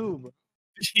F too, bro.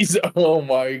 He's oh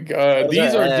my god. Those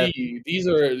These are are F. D. These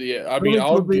are yeah. I The mean, only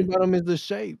I'll cool thing give. about them is the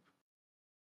shape.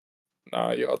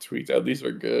 Nah, y'all tweaked. At least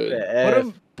we're good. The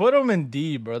F. Put them in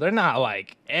D, bro. They're not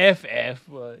like FF.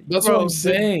 But That's Bro, what I'm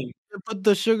saying. Put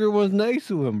the sugar ones next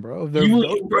to him, bro.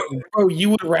 Bro, you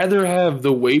would rather have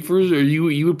the wafers, or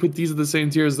you would put these at the same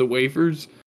tier as the wafers?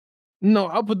 No,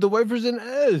 I'll put the wafers in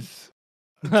S.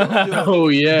 I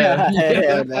told you. Oh yeah.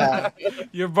 Yeah, nah.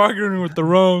 You're bargaining with the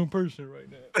wrong person right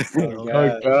now. Oh, My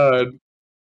God. God.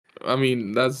 I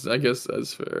mean, I guess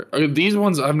that's fair. I mean, these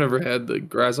ones I've never had the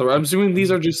grasshopper. I'm assuming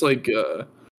these are just like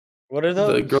What are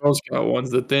the those? Girl Scout ones,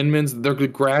 the Thin Mints. They're the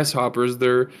grasshoppers.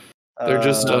 They're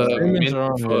just Thin mints mint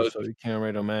are on here, fudge. so you can't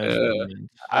rate them as Yeah. Thin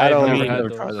Mints. I don't I've never had never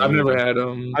those. tried them. I've never either. had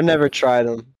them. I've never tried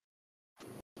them.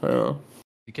 Okay,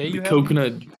 The you have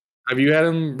coconut. these? Have you had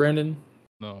them, Brandon?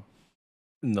 No.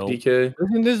 No. DK?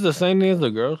 Isn't this the same thing as the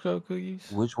Girl Scout cookies?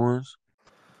 Which ones?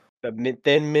 The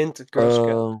Thin Mint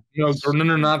Girl Scout.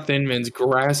 No, not Thin Mints.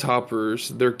 Grasshoppers.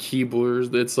 They're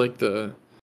Keeblers. It's like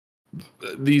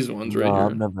these ones right No, here.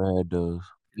 I've never had those.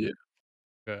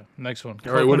 Okay, next one.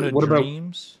 All right, Coconut what about-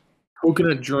 Dreams.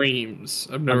 Coconut Dreams.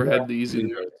 I've never had these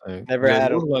either. Never They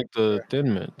had look 'em. like the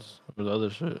Thin Mints or the other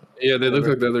shit. Yeah, they look Never.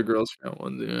 like the other Girl Scout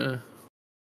ones. Yeah.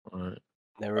 All right.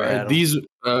 Never All had right, 'em. these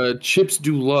Chips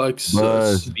Deluxe.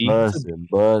 Bussin'.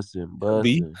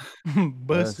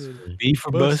 Busted. B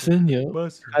for Bussin'. bussin', yeah.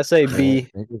 Busted. I say B.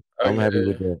 I'm happy Okay.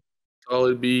 with that.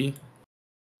 Solid B.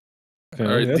 Okay,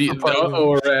 All right, that's a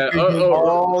problem. Rat.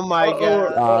 Oh my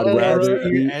God. I'd rather S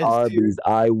tier, eat S tier. Arby's.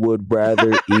 I would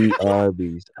rather eat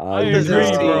Arby's. I does agree,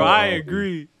 that bro. mean? I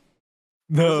agree.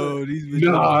 No, these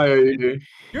bitches. Nah,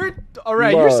 You're all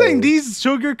right. You're Bro. saying these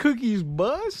sugar cookies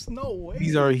bust? No way.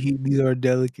 These are These are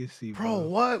delicacy, bro. bro.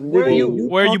 What? Nigga, Where are you? you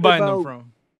Where are you talk buying them about-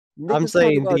 from? I'm Niggas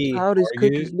saying talk about D. childish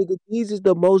Target. cookies, nigga. These is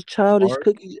the most childish Target.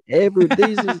 cookies ever.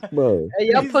 These is, bro. Hey,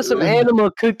 y'all These put some are- animal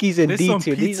cookies in This D some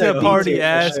tier. These pizza are D party tier for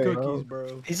ass sure. cookies,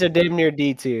 bro. These are damn near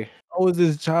D tier. How is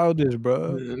this childish,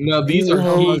 bro? No, these These are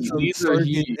are heat. some These are circus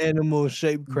heat. animal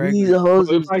shaped These crackers. hoes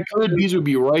If is I could, these would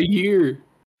be right here.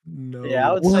 No. Yeah,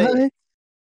 I would say what?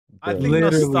 I Bro. think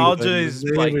Literally, nostalgia buddy, is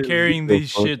like literally. carrying The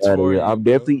these fuck shits outta for here. you. I'm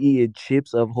bro. definitely eating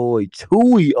Chips Ahoy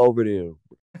Chewy over them.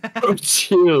 Oh,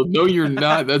 chill. No, you're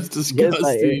not. That's Yes, I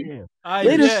disgusting. am. I,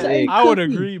 They're the yeah, same I would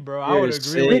cookie. agree, bro. I You're would agree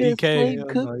sick. with They're the DK. same Hell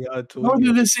cookie. no, y'all No, tweaking.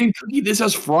 they're the same cookie. This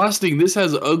has frosting. This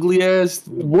has ugly ass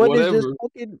One whatever. is just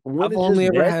fucking. One I've is only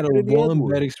just ever had nastier than the other one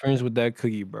one. bad experience with that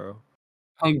cookie, bro.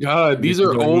 Oh God, these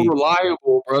are all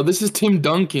reliable, bro. This is Tim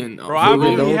Duncan. Bro, I've Nigga,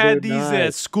 only no, had they're these not.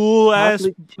 at school ass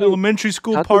Chocolate chip- elementary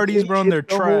school chocolate parties, chip bro, and they're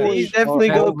Chips Ahoy trash. These definitely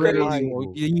are go all crazy.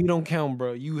 reliable. You don't count,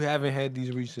 bro. You haven't had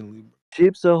these recently, bro.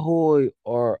 Chips Ahoy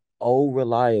are all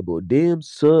reliable. Them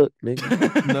suck,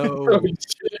 nigga. No. Bro, Them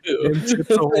chill. Chips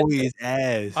Ahoy is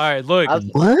ass. All right, look.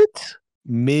 What?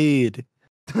 Mid.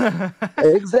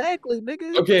 Exactly,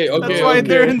 nigga. Okay, No, okay, why okay.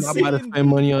 they're I'm not about to insane. spend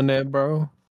money on that, bro.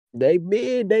 They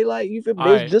mid. They like you feel me?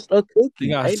 Alright. It's just a They cookie.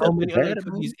 got Ain't so nothing many bad other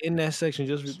about cookies it. in that section.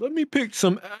 Let me pick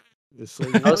some. So,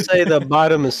 I'll say the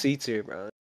bottom of C tier, bro.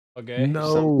 Okay.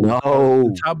 no, No.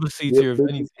 the top of C tier, if Them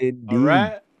anything. bitches in D. All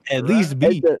right. At All least right.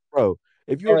 B. Bro,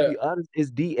 if you want to be honest, it's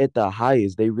D at the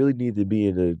highest. They really need to be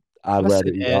in the. I'd I rather said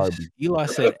eat S. Arby's. Eli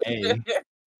said A.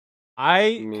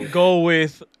 I go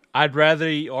with I'd rather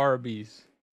eat Arby's.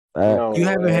 No You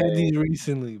haven't had way. these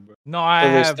recently, bro. No, I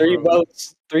So there's have three bro.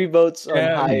 votes. 3 votes on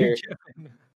Yeah, higher.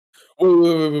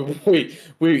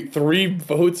 Wait. 3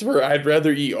 votes for I'd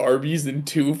rather eat Arby's than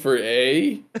 2 for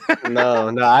A.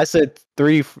 No, I said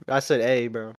 3. I said A,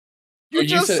 bro. You You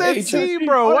just said said A, C, Chachi?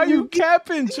 bro. What Why do you you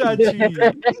capping,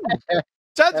 Chachi?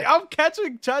 Chachi, I'm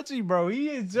catching Chachi, bro. He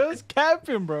is just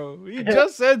capping, bro. He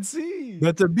just said C.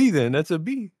 That's a B then. That's a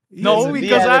B. No, a B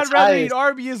because at I'd its rather eat highest.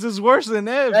 Arby's is worse than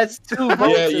F. That's 2 votes.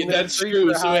 Yeah, and then that's 3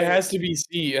 true. for So it highest. has to be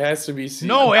C. It has to be C.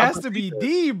 No, it Top has of to be C,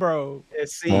 D, bro.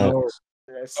 It's C. No.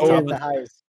 That's Oh, C at the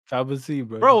highest. Top of C,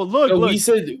 bro. Bro, look, No, look. we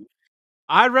said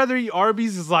I'd rather eat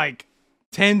Arby's is like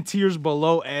 10 tiers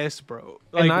below S, bro.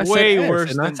 Like and I way said S, worse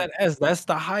and than I said S. That's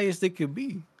the highest it could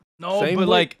be. no, same but way.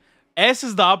 like S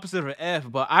is the opposite of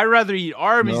F. But I'd rather eat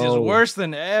Arby's is No. worse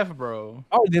than F, bro.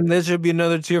 Oh, then there should be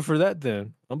another tier for that.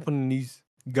 Then I'm putting these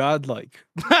godlike.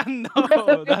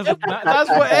 No, that's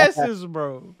what S is,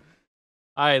 bro.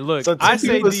 All right, look, So 2 I say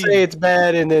people D. say it's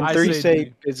bad, and then I 3 say say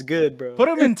D. it's good, bro. Put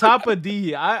him in top of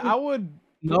D. I would.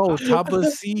 No, top of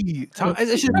C.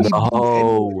 It should be B.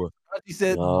 No. He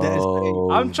said that's A.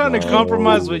 I'm trying to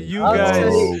compromise with you I would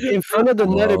guys. say in front of the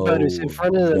Nutter Butters. In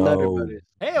front of the Nutter No. Butters.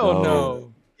 Hell No.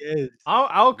 no. Yes.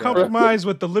 I'll compromise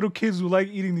with the little kids who like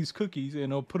eating these cookies,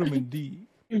 and I'll put them in D.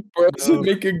 bro said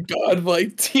make a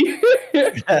godlike tier.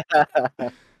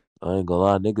 I ain't gonna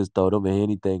lie, niggas throw them in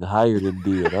anything higher than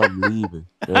D, and I'm leaving.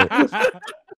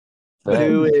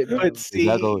 Do it. Put Niggas C.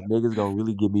 niggas gonna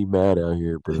really get me mad out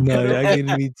here, bro. No, y'all getting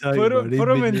me tight, Put bro. him, They put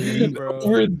him been in D, deep. bro.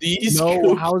 Over these No,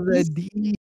 cookies. how's that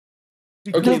D?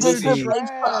 Okay, Because listen. they're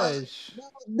trash.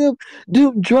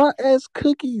 Them dry ass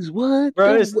cookies, what?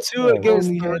 Bro, Them it's 2 what? against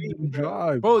Only had 3. them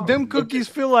dry, Bro, them cookies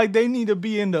feel like they need to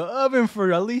be in the oven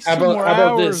for at least How 2 about, more how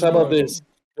about hours. this? How about bro. this?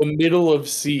 The middle of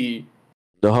C.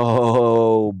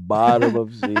 No, bottom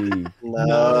of C.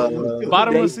 No.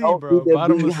 Bottom They of C, don't bro. need to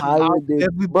Bottom be of C. higher I'm than-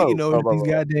 definitely bro, picking over bro, these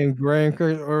bro. goddamn grand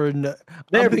curse or no.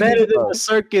 They're I'm better than bro, the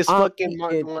circus I'm fucking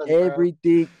eating ones, bro.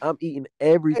 everything. I'm eating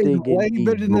everything way in D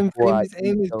better than them before I famous eat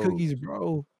Amos those. cookies,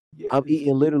 bro. I'm Yes.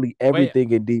 eating literally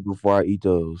everything in D before I eat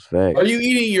those. Facts. Are you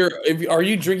eating are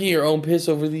you drinking your own piss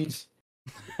over these?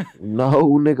 No,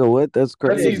 nigga, what? That's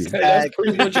crazy. That's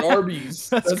pretty much Arby's.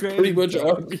 That's That's pretty crazy, much bro.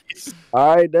 Arby's.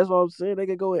 All right, that's what I'm saying. They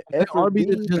can go in F or Arby's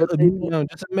D, is just but a they- meat mound.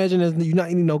 Just imagine you're not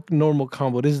eating no normal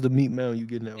combo. This is the meat mound you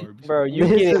getting at Arby's. Bro, you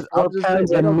This getting is- 4 I'm just saying pounds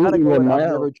they of don't gotta meat go in in. a I've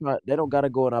mouth. never tried. They don't gotta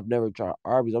go and I've never tried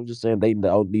Arby's. I'm just saying they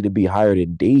don't need to be higher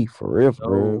than D for real,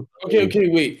 for real. Okay,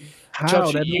 wait. How?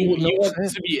 Chachi, That you don't make no want it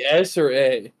sense. to be S or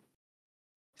A? He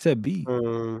said B.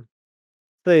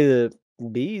 Say the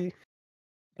B.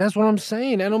 That's what I'm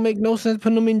saying. That don't make no sense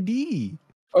putting them in D.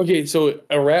 Okay, so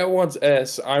a rat wants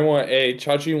S, I want A,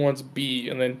 Chachi wants B,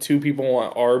 and then 2 people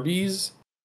want Arby's.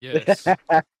 Yes.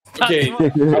 Okay,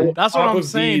 That's what top I'm of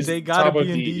saying. D's, They gotta top of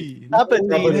be in D. D. Top of D.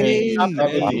 Top of man. D. Top of Top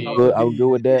of D. D. I'm good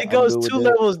with that. It goes I'm good 2 with that.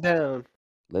 levels down.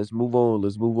 Let's move on.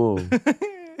 Let's move on.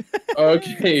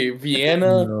 Okay,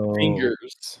 Vienna No.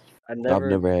 fingers. I've I've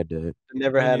never had that.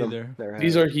 never Me had them. neither. Never had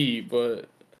These them. are heat, but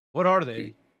What are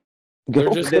they? they're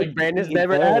just like Brandon's eating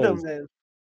never had them. ass. Then.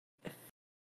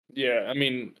 yeah. I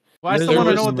mean, Well, I There's still want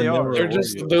to just know what they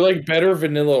are. they're like better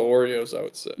vanilla Oreos, I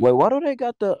would say. Wait, why do they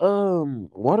got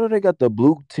the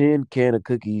blue tin can of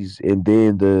cookies and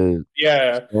then the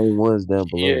Yeah, same ones down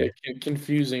below? yeah,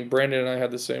 confusing. Brandon and I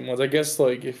had the same ones. I guess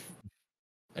like if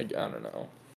I don't know.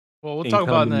 Well, we'll In talk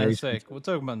about that in a combination. sec. We'll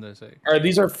talk about that in a sec. All right,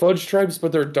 these are fudge stripes,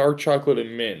 but they're dark chocolate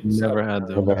and mint. Never had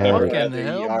them. Never had Fuck it. I'd in rather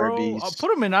hell, eat bro. Arby's. I'll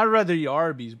put them in. I'd rather eat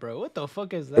Arby's, bro. What the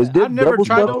fuck is that? Is there I've never double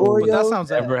tried stuffed them, but that Oreos? sounds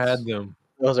Never ass. had them.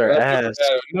 Those are ass.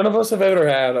 None of us have ever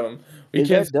had them. We Is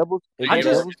can't. that double? Is I that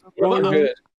just- double stuffed We're Oreos?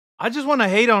 good. I just want to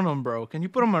hate on them, bro. Can you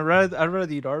put them on red? I'd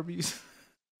rather eat Arby's.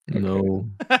 No.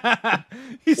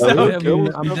 He said, Well, okay. double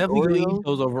I'm stuffed definitely gonna Oreos? eat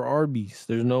those over Arby's.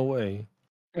 There's no way.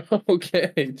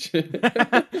 Okay.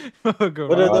 What are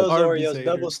those Oreos?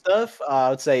 Double stuff? I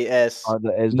would say S. Are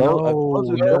the as No, those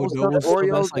are no, double double stuffed stuff,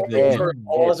 Oreos? that's like the F, F.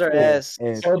 Those are S.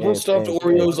 F, Double F, stuffed F,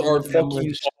 Oreos F, are F.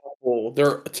 fucking awful.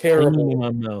 They're In terrible.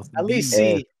 my mouth. At least B.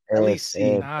 C. At least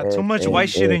C. Nah, too much white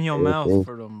shit in your mouth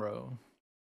for them, bro.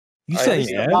 You I saying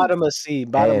think F? Bottom of C.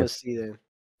 Bottom F. of C then.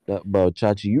 Bro,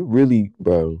 Chachi, you really,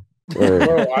 bro.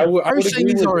 Bro, I would I'm saying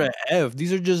agree these with are an F.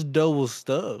 These are just double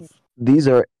stuff. These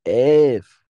are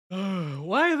F.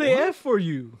 Why are they F for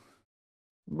you?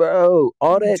 Bro,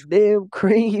 all that damn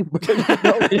cream, bro. You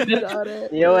don't need all that.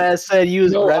 Your ass said you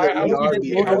was No, rather I eat would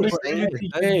Arby's. agree- I would That's agree with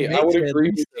That's TK. I big would head agree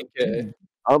with stuff. TK.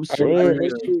 I'm saying,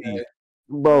 agree with shit, TK.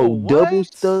 bro, Bro, double what?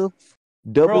 stuff,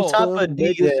 double Bro, stuff, top of D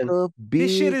regular then. stuff, big,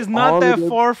 This shit is all not of that them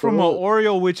far from an stuff.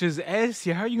 Oreo, which is S.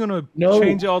 How are you gonna No,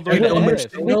 change it all the way you to don't F?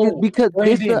 understand. Nigga, No, because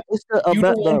Brandon, it's the You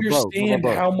amount, don't bro, understand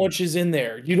bro. how much is in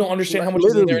there. You don't understand how much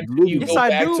is in there Literally, until you Yes, go I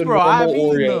back do, to bro. normal I've eaten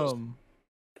Oreos. them.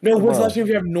 No, Come when's the on. last time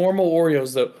you have normal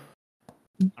Oreos though?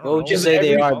 What would you say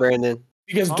they are, Brandon?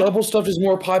 Because double stuffed is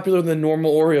more popular than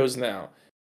normal Oreos now.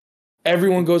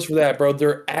 Everyone goes for that, bro.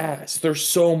 They're ass. They're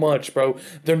so much, bro.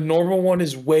 The normal one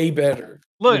is way better.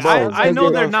 Look, I know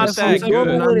they're not that The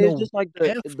normal good. one is just like the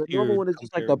F normal tier one is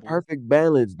just like the comparable. perfect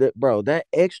balance. That bro, that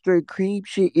extra cream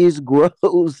shit is gross.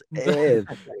 F.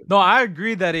 No, I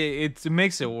agree that it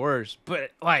makes it worse,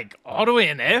 but like all the way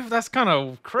in F, that's kind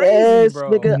of crazy, Yes, bro.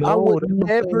 nigga. I No, would that's what I'm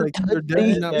saying, never like, touch they're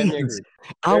definitely not these.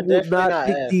 I They're will definitely not not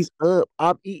pick F. these up.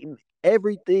 I'm eating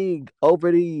everything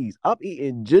over these. I'm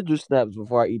eating ginger snaps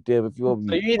before I eat them. If you want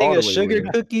So me you're all eating a the way sugar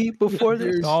real. cookie before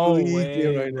this? No Seriously,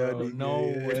 way, right now, bro. nigga. No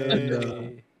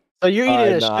way. So you're All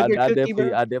eating right, a nah, sugar I cookie, bro?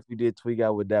 definitely did tweak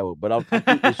out with that one, but I'm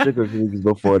eating sugar cookies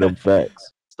before them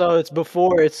facts. So it's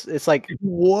before it's like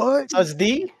What? so it's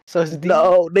D? So it's D?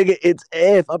 No, nigga, it's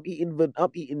F. I'm eating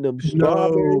them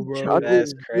strawberry No, bro. chocolate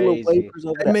That's vanilla crazy. wafers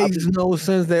over That there. makes no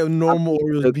sense that normal eating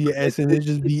Oreos the be S and it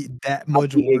just be that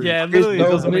much eating worse. Yeah, it Chris literally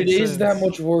No, doesn't but make it sense. is that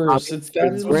much worse. I'm It's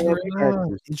eating that's graham what's Not.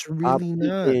 crackers. It's I'm really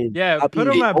not. eating. Yeah, I'm put them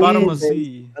eating at bottom of Oreos.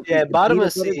 C. I'm Yeah, eating bottom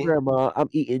peanut of butter C. grandma. I'm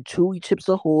eating chewy chips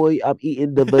ahoy. I'm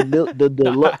eating the vanilla, the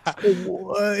deluxe.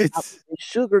 What? I'm eating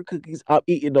sugar cookies. I'm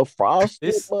eating the frosted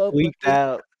This Tweaked motherfucking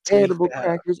out. animal Tweaked out.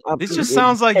 crackers. I'm this eating just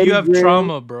sounds like Teddy you have Graham.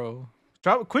 trauma, bro.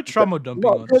 Quit trauma dumping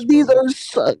on us, Because these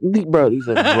bro. are bro. These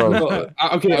are gross. No,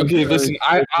 okay. Listen,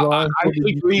 I Blindfolded, could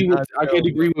you agree with cannot I could tell,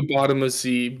 agree with bottom of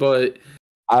C, but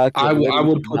I I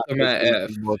literally would put not them make at anything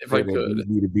F more if I clear than could. these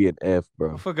need to be an F,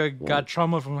 bro. Motherfucker got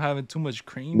trauma from having too much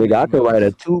cream. Nigga, in I his could write a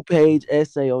mouth. 2-page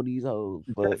essay on these hoes,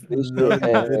 but this No, shit you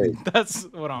ass. didn't. That's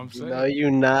what I'm saying. No,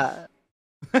 you not.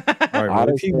 All right, I bro.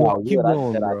 didn't Keep say I going, keep would. I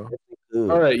going, said I bro. definitely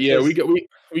could. All right, yeah, Just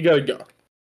we gotta go.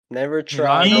 never know, I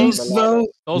tried know- those These though,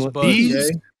 Those What, buds.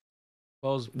 these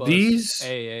Those buds. these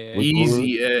Hey.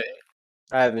 easy A.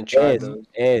 I haven't tried S, those.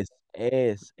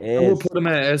 S. I would put them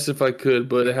at S if I could,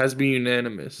 but it has to be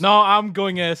unanimous. No, I'm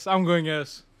going S.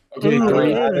 Okay, Ooh,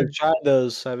 three. I haven't tried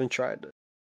those. I haven't tried those.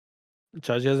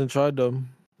 Chachi hasn't tried them.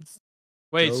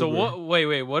 Wait, so over. what?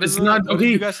 Wait. What is It's it? not What did okay.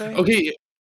 you guys say? Okay,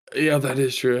 yeah, that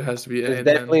is true. It has to be A. It's then.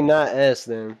 definitely not S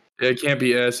then. Yeah, it can't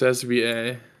be S. It has to be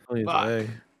A. I think it's Fuck.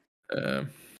 A.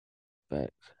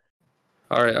 Facts.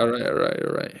 All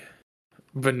right.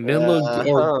 Vanilla Uh-huh.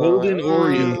 or golden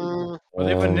Oreo. Are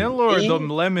they vanilla or the E?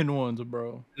 lemon ones,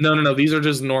 bro? No. These are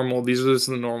just normal. These are just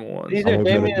the normal ones. These are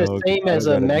damn near the same as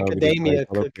a macadamia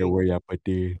cookie. Where y'all put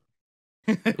these?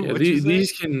 Yeah, What'd you say?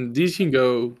 these can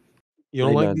go. You They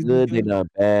don't like not these? good. They niggas? not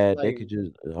bad. They Like- could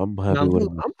just. I'm Nah, happy with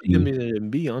them. I'm putting them in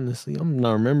B, honestly. I'm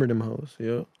not remember them hoes.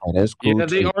 Yeah. Oh, that's cool. Yeah,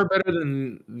 they too. are better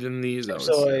than these. I would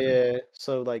So say. yeah,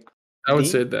 so like I would D?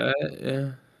 say that.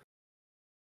 Yeah.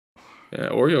 Yeah,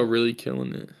 Oreo really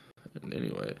killing it.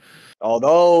 Anyway, all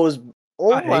those.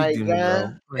 Oh I hate my them,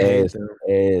 god. bro. I hate S, them.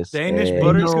 S, Danish S.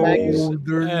 butter No, cookies?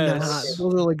 they're S. not.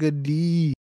 Those are like a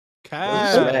D.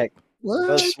 Cap. Smack. What?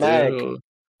 Those smack. chill.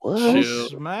 What? Chill.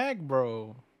 Smack,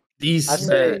 bro. These I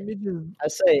say- smack. I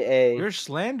say A. You're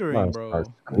slandering, bro.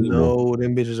 No,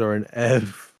 them bitches are an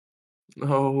F.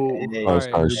 No. A. All right.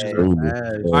 Start Hey. screaming.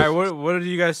 Ass. All right, what are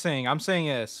you guys saying? I'm saying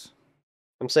S.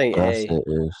 I'm saying I A. said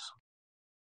S.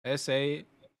 S8.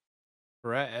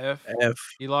 Brett F. F.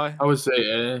 Eli, I would say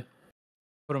A.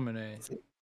 put them in A.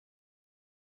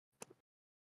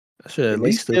 I should at They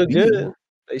least still a B. good.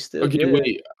 They still Okay, good.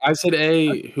 wait. I said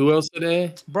A. Who else said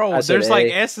A? Bro, I said there's like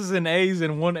A. S's and A's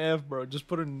and one F, bro. Just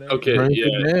put it in A. Okay, Brings yeah.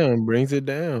 it down. Brings it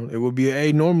down. It would be an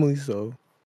A normally, so.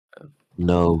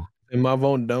 No. And my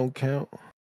vote don't count.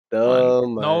 Oh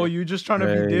my. No, you just trying to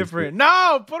be Crazy. different.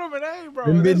 No, put them in A, bro.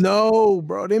 Them That's- no,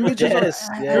 bro. Them bitches Yes,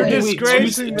 are yeah. You're ass. Wait,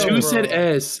 disgracing them, two bro. said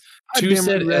S. I Two damn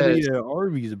said rather S. eat at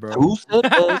Arby's, bro. Two said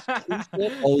S. Two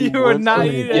said A. You would one not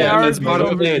said eat A. at Yeah, Arby's that's bottom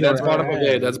of over A. these, That's bro. bottom of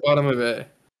A. That's bottom of A.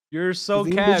 You're so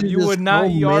These cap. bitches You just would not so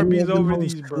eat many Arby's of them over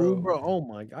hoes these, too, bro. Oh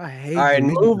my god, I hate. All right,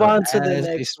 them. move Bitches on are to the ass.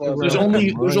 They next still one. There's around only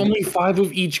for there's money. only 5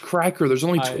 of each cracker. There's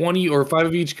only I- 20 or 5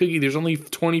 of each cookie. There's only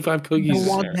 25 I cookies don't in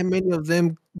want there. that many of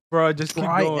them Bro, just keep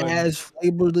dry going. ass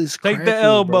flavorless. Take the crackers,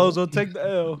 L, bro. bozo. Take the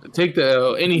L. Take the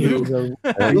L. Anywho,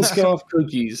 let's get off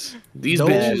cookies. These Those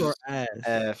bitches. are ass.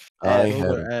 F. I F. have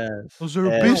Those it. are ass. Those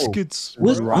are L. biscuits.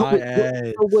 What's Dry what,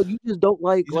 ass. so what? You just don't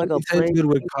like These a only taste plain. good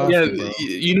with coffee, Yeah, bro.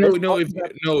 you know, That's no, all if you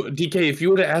gotta no DK, if you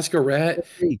were to ask a rat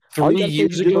All you 3 gotta say is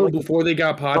years you don't ago like before they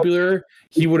got popular,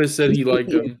 he would have said he liked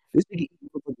them. This nigga eat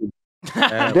motherfucking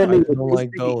I That nigga don't like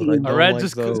those. I don't Red like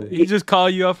just those. he just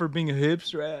called you out for being a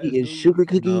hipster. eating sugar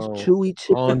cookies, No. chewy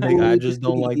Oh, chicken. nigga, I just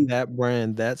don't like that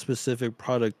brand, that specific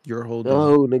product you're holding.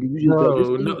 No, nigga, you just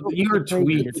Bro, don't. no, you're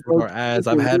tweaked. Or ads.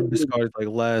 I've had biscuits like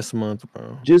last month,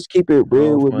 bro. Just keep it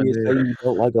real Off with my me and say dick. you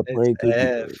don't like a plain cookie.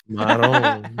 F. I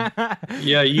don't.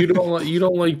 Yeah, you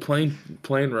don't like plane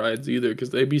rides either, because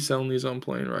they be selling these on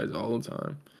plane rides all the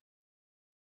time.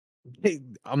 Hey,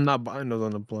 I'm not buying those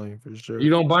on the plane for sure. You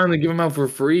don't buy them; they give them out for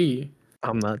free.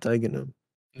 I'm not taking them.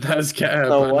 That's cap.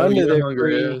 No I know wonder you're they're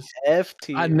hungry free. ass. F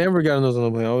tier. I never got those on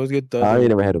the plane. I always get those. I ain't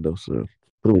never had them though, so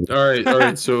All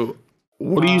right. So,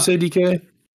 what do you say, DK?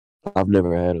 I've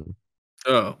never had them.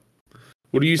 Oh,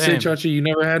 what do you say, Same. Chachi? You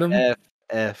never had them?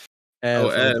 F. Oh,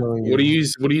 F. What do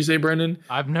you say, Brendan?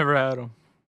 I've never had them.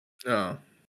 Oh,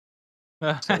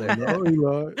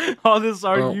 All this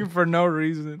arguing for no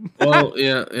reason. well,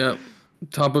 yeah.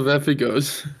 Top of F it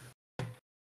goes.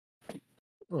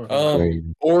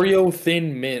 Oreo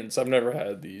Thin Mints. I've never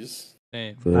had these.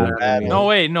 Same. Had No,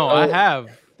 wait, no, I have.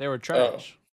 They were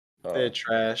trash. They're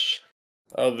trash.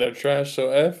 Oh, they're trash. So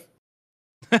F.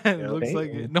 It looks like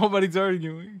it. Nobody's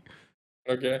arguing.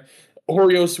 Okay.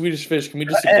 Oreo Swedish Fish. Can we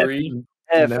disagree?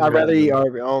 F. Never I'd rather had eat them.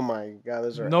 Arby's. Oh my god,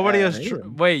 those are. Nobody ass. has.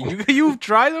 Wait, you've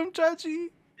tried them, Chachi?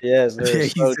 Yes, they're Yeah, he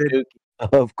so said- dookie.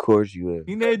 Of course you have.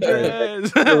 Teenager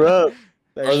ass. They're up.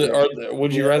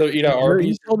 Would you rather eat at You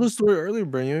Arby's? told the story earlier,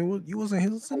 Brandon. You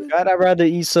wasn't listening. God, I'd rather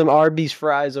eat some Arby's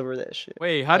fries over that shit.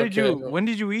 Wait, how did you? Okay. When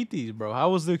did you eat these, bro? How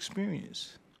was the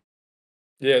experience?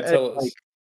 Yeah, tell us.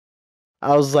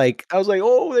 I was like,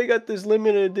 oh, they got this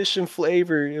limited edition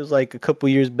flavor. It was like a couple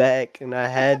years back, and I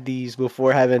had these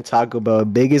before having Taco Bell.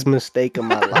 Biggest mistake of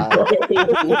my life.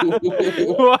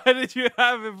 Why did you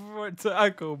have it before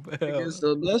Taco Bell?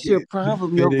 So that's your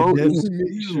problem. Your vote is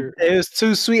skewed. It was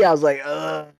too sweet. I was like,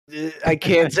 I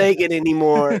can't take it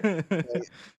anymore.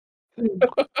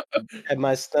 Had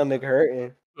my stomach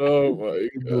hurting. Oh my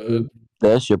god.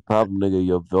 That's your problem, nigga.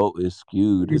 Your vote is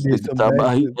skewed. This did nigga some talking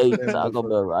about he backflip ate Taco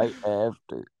Bell right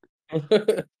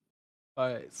after.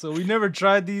 Alright, so we never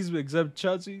tried these except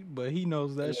Chachi, but he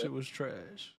knows that shit was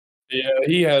trash. Yeah,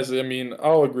 he has. I mean,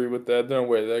 I'll agree with that. No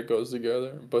way that goes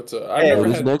together. But I Hey, never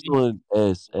This had. next one,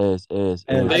 S.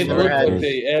 They never look had like it.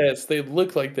 they ass. They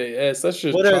look like they ass. That's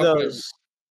just What are chocolate. those?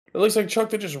 It looks like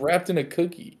chocolate just wrapped in a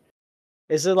cookie.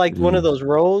 Is it like one of those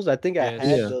rolls? I think I Yes. had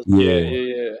Yeah. those.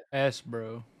 Yeah. S,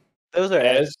 bro. Those are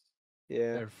ass. Ass.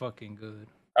 Yeah. They're fucking good.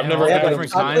 I've And never all had had like them.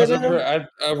 different kinds of them.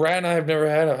 Rat and I have never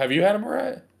had them. Have you had them,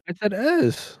 Rat? I said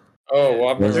S. Oh, well,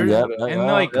 I've never Yeah, had them. And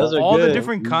like Those are all the good.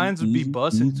 different kinds would be Easy,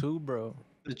 busting easy. too, bro.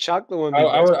 The chocolate one.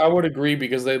 I would agree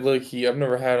because they look heat. I've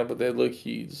never had them, but they look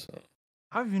heat. So.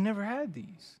 How have you never had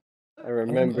these? I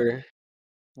remember.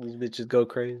 These bitches go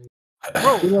crazy.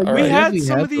 Bro, we Alright. had We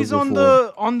some had of these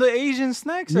those on the Asian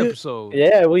snacks Yeah. episode.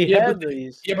 Yeah, we Yeah, had but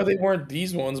these. Yeah, but they weren't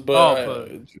these ones. Oh, But, but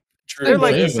true. They're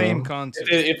like Yeah. the same concept.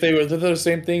 If they were the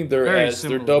same thing, they're Very S.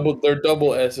 similar. They're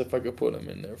double S. If I could put them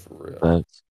in there for real.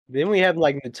 Facts. Then we had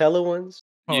like Nutella ones.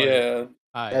 Yeah.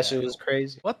 That shit was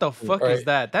crazy. What the fuck Right. is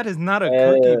that? That is not a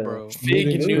cookie, bro. Fig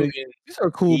Maybe- Newton. These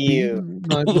are cool Ew. beans.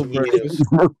 Not good breakfast.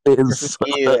 It's-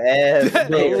 Ew, F. That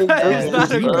That is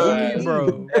not a These are cookie, ass.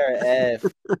 bro. They're F.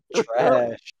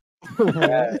 Trash.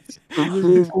 Trash.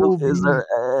 is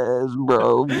her ass,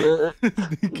 bro.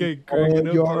 DK cracking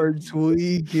up. Yard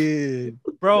tweaking.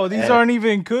 Bro, these aren't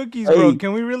even cookies, bro. Hey,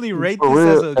 Can we really rate For this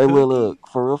real, as a hey, cookie? well, look,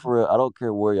 for real, I don't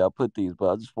care where y'all put these,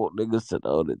 but I just want niggas to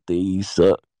know that these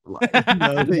suck. Like,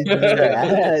 No, they They're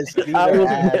ass. These I are will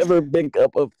ass. never pick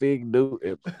up a Fig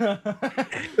Newton.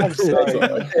 I'm sorry. Put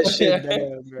that shit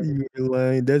down, bro. You're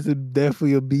lying. That's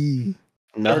definitely a B.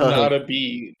 They're No. not a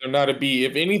B. They're not a B.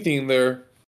 If anything, they're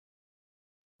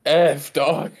F,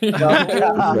 dog. Man.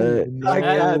 I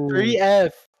got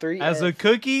 3F. 3F. As a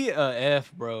cookie, a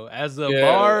F, bro. As a Yeah.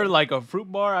 bar, like a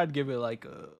fruit bar, I'd give it like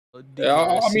a D. Yeah, or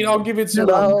a I mean, C. I'll give it to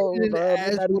No, It's bro,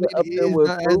 as not what even up it there is, with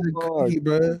not as fruit a bars. cookie,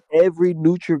 bro. Every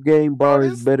Nutri-Game bar Bro,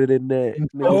 is this- better than that.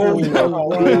 Oh, Nigga, you're Oh,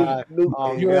 right. God.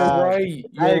 Oh, You're God. right.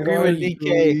 I You're agree right. with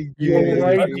DK. You're Yeah.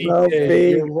 right, I love DK.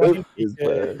 Fig You're right, Newtons, DK.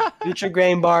 man.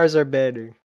 Nutri-Grain bars are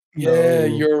better. Yeah,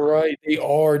 No. you're right. They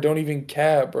are. Don't even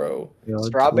cap, bro. Y'all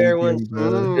Strawberry tweaking, ones.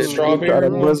 bro. The strawberry Try to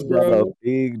ones, bust out a bro.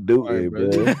 Fig Alright, Newton,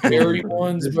 bro. man. Berry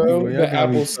ones, This bro. y'all The got me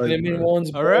apple stuck, cinnamon bro.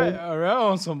 ones, All bro. right,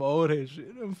 on some old head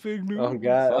shit. Them fig Oh, noodles.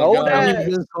 God. Oh, Oh, God. that.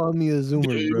 You just called me a zoomer,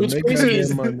 Dude, bro. what's Make crazy that is-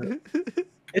 damn mind up.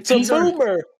 It's a These are-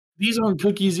 boomer. These aren't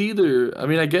cookies either. I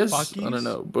mean, I guess I Pockies? don't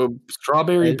know, but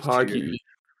strawberry That's pocky.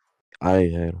 I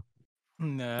ain't had them.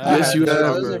 Nah, Yes, you have.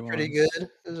 Those strawberry are pretty ones. good.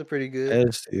 Those are pretty good.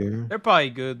 S tier. They're probably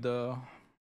good though.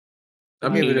 I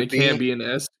I'll give mean, it a it can't B. be an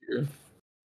S tier.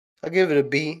 I'll give it a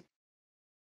B.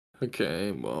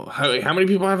 Okay, well, how many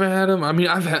people haven't had them? I mean,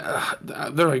 I've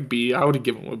had. They're like B. I would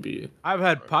give them a B. I've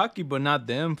had Pocky, but not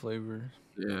them flavors.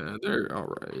 Yeah, they're all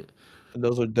right.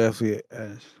 Those are definitely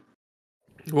S.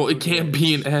 Well, it can't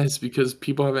be an S because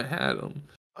people haven't had them.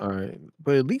 All right,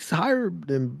 but at least higher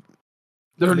than.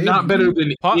 They're not better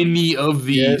than any of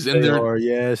these, Yes, and they they're are.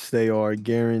 Yes, they are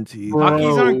guaranteed.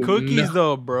 Pockies aren't Bro, cookies no.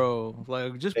 though, bro.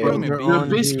 Like just Hey, put them in they're beef. they're on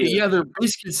biscuit. here. Yeah, they're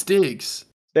biscuit sticks.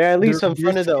 They're at least They're in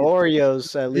front of the biscuits.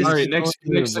 Oreos. At least. All right, Biscuits next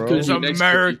on here, next bro. cookie. It's Next cookie.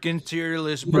 American tier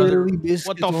list, brother. Literally What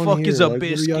biscuits the on fuck here. is a Like,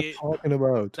 biscuit? What are y'all talking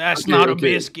about? That's Okay, not a okay.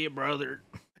 biscuit, brother.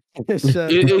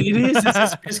 Shut It up. is. It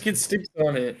says biscuit sticks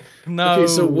on it. No, Okay,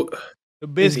 so the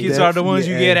biscuits are the ones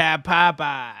you definitely get A. at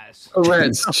Popeyes.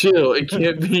 Rats, chill. It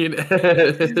can't be an S.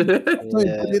 Like,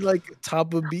 Yeah. put it like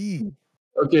top of B.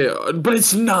 Okay, but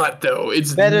it's not though.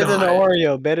 It's Better not. than the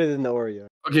Oreo. Better than the Oreo.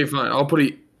 Okay, fine. I'll put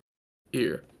it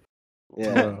here.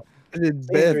 Yeah. Bro. It's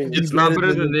It's not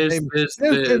better than this.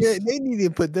 They need to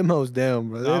put them hoes down,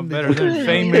 bro. No, Them better niggas- than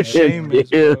famous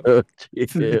Seamus, bro.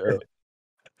 Yeah.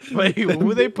 Wait,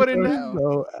 who they put in now?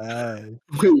 So ass.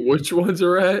 Wait, which ones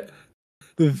are at?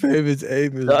 The famous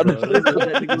Amos, No, bro. no,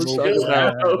 that nigga was So talking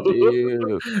bad. about.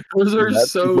 Chill. Those are Not too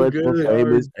so much on good.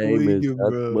 famous They are Amos. tweaking, Not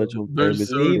bro. too much on They're famous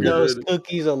so Leave those good.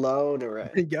 cookies alone,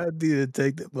 alright? Y'all need to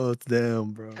take the most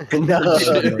down, bro. No.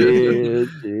 Chill,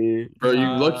 chill. Bro, you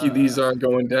lucky these aren't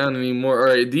going down anymore.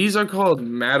 All right, these are called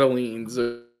Madeleines.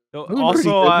 Also, pretty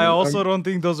good. I also don't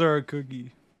think those are a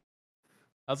cookie.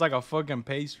 That's like a fucking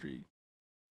pastry.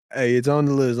 Hey, it's on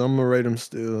the list. I'm gonna rate them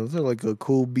still. They're like a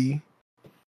cool B.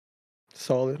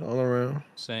 Solid all around.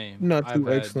 Same. Not I've too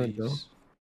had excellent, though. these,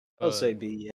 I'll but say B.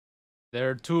 Yeah.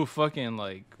 they're too fucking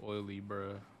like oily,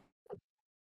 bro.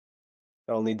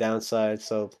 The only downside.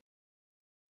 So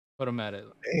Put them at it.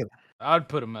 Damn. I'd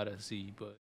put them at a C,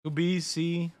 but two B,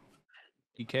 C,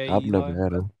 DK. I've never Eli.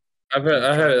 had them.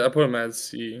 I put them at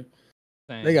C.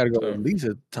 Same. They gotta go So- at least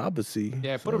at top of C.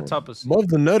 Yeah, put them top of C. Above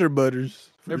the Nutter Butters.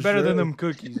 They're for better than sure. them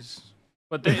cookies.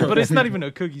 But it's not even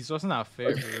a cookie, so it's not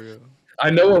fair for real. I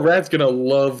know a rat's gonna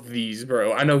love these,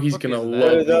 bro. I know he's Fuck gonna is that? love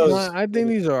What are these. those? Nah, I think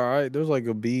these are alright. There's like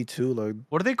a B too. Like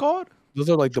What are they called? those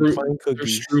are like the True- plain They're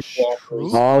cookies. Stroop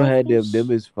waffles. All had them. waffles?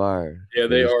 Them is fire. Yeah,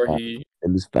 they Them is are fire. heat.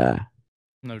 Them is fire.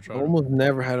 No I trouble. almost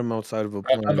never had them outside of a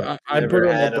plain. I Never put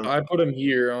had them. 'em. I put them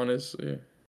here, honestly.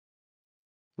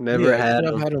 never Yeah, had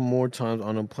I've them. had them more times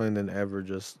on a plane than ever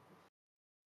just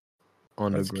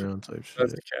on That's the ground type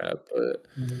That's shit. a cap, but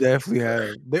Definitely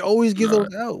have. They always give Nah.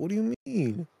 those out. What do you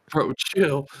mean? bro,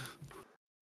 chill.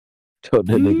 Told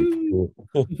that nigga.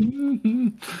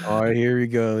 All right, here we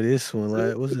go. This one,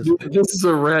 like, what's this? This is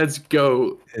a rat's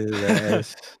goat. Is an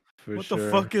S for What sure.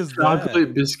 the fuck is that?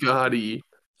 Chocolate biscotti.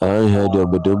 I ain't had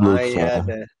them, but them I look ain't had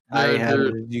fire. that. I ain't Yeah, had they're-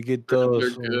 them. You get They're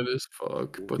those. good as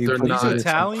fuck, but You they're put These some not.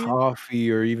 Italian?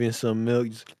 coffee or even some milk.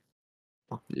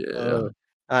 Yeah,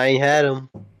 I ain't had them.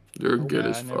 they're good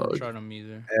Yeah, as I never fuck. tried them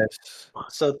either. S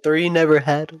So 3 never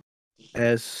had them.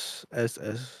 S. It's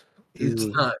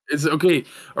Easily. not. It's okay.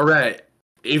 All right.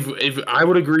 If I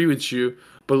would agree with you,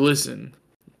 but listen,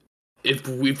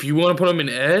 if you want to put them in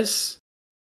S,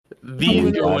 these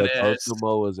We go in gotta throw S.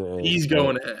 Samoas in S. These go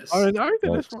in S. All right,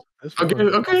 then that's fine. That's fine.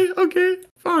 Okay,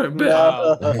 fine. Bet.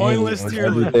 Wow. No. Pointless tier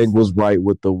list. Everything was right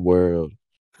with the world.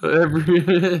 Every...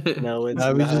 No, it's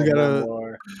Nah, we just not gotta- no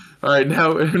more. All right,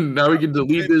 now we can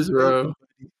delete this, bro.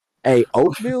 Hey,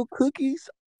 oatmeal cookies?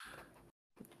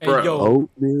 Hey, Bro. yo,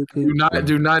 Oatmeal cookies?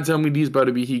 Do not tell me these about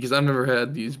to be heat because I've never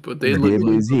had these, but they look Them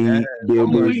like. is heat.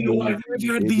 Them Oh, is you know, heat. I've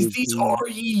never had Them these. is These heat. are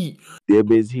heat.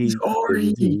 Them is heat. are Them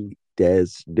is heat. heat.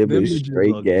 That's them Them is bitches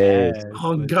straight look gas. ass,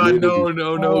 Oh but- God, no.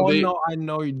 Oh, They, no, I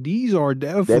know. These are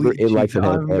definitely in life cheeks. had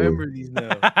I a remember better. these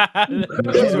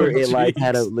now. Never in life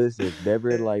had a cheeks. listen. Never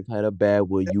in life had a bad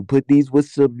one. You put these with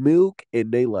some milk,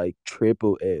 and they like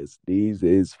triple S. These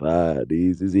is fine.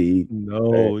 These is heat.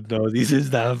 No, these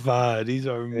is not fine. These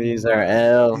are These are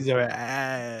L. These are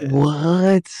ass.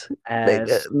 What?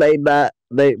 Ass. They not.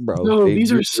 They bro. No, they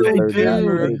these are just so are not good.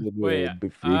 rated in Wait,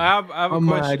 the I have I a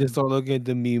might question. just start looking at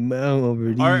the meme over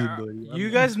these, buddy. You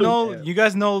guys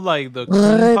know like the cream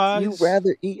What? pies? You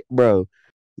rather eat, bro?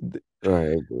 All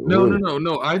right.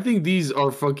 no. I think these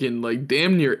are fucking like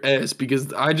damn near S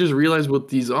because I just realized what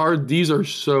these are. These are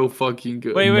so fucking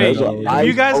good. Wait. Those are You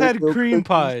iced guys had oatmeal cream cookies.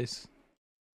 pies.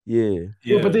 Yeah.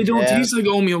 Yeah, but they don't Yeah. taste like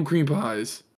oatmeal cream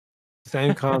pies.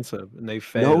 Same concept, and they No,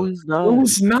 fail. it's not. No,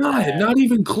 it's not. Not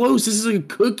even close. This is like a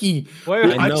cookie. Wait,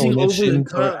 With I know, icing and over that the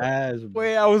shits are top. ass.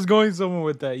 Wait, I was going somewhere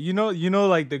with that. You know,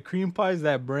 like the cream pies,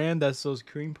 that brand that sells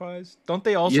cream pies. Don't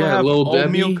they also Yeah, have Lil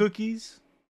oatmeal Debbie. cookies?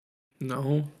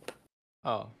 No.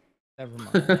 Oh, Never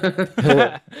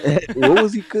mind. What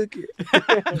was he cooking?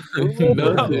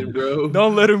 Nothing, bro.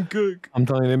 Don't let him cook. I'm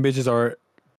telling you, them bitches are.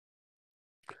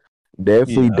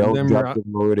 Definitely Yeah, don't them drop are- them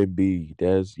lower than B.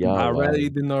 That's y'all. I'd rather lying.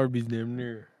 eat than Arby's damn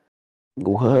near.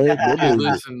 What? Okay, Them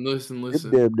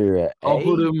listen. damn near at I'll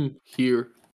put A? him here.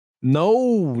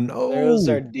 No. Those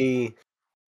are D.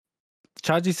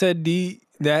 Chachi said D.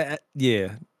 That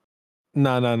yeah.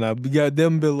 Nah. We got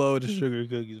them below the sugar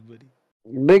cookies, buddy.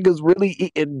 Niggas really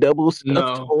eating double stuffed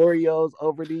No. Oreos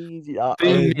over these? Y'all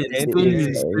Hey, Thin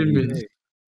Mints.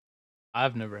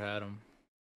 I've never had them.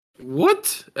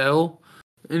 What? L?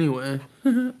 Anyway.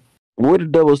 Where the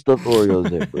double stuffed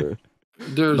Oreos at, bro?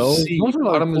 There's Those C. are like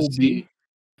Bottom cool is C.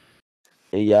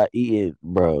 And y'all eating,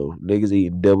 bro. Niggas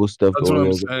eating double stuffed That's what I'm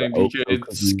Oreos saying, over BK. oatmeal It's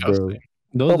cookies, bro. disgusting.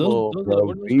 Those Come on, what bro.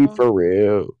 are those Be called? for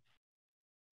real.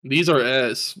 These are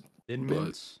S. Thin But-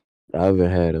 Mints. I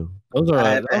haven't had them. Those are. I I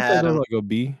haven't say had those 'em. like a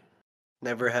B.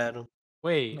 Never had them.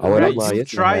 Wait, Oh, wait, I'm right, lying. you've Yes, I have.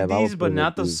 tried I was these, but thinking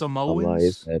not the B. I'm lying.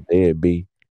 Yes, Samoans? I did B.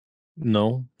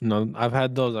 No. I've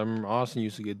had those. I remember Austin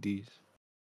used to get these.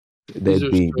 They These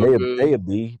are B. so They good. a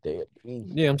B. They a B.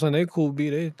 Yeah, I'm saying they cool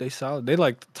B. They solid. They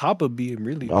like the top of B,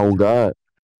 really. Oh God,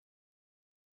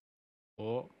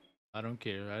 Oh, I don't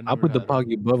care. I I never put the had 'em.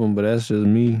 pocket above them, but that's just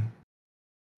me.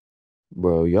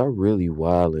 bro, y'all really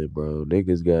wildin', bro.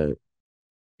 Niggas got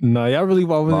Nah, y'all really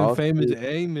wasn't Frosted. famous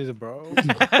Amos, bro.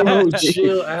 Bro,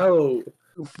 chill out.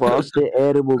 frosted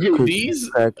animal Okay, cookie these-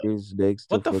 crackers next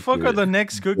to What the fuck are fucking the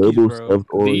next cookies, double bro? stuffed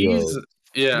Oreos. These,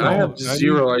 yeah, I No, have I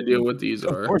zero need- idea what these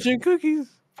The are. fortune cookies?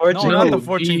 Fortune No, not the No, cookies.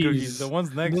 fortune these. cookies. The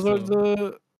ones next Those to are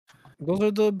 'em. those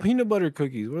are the peanut butter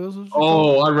cookies. What are those?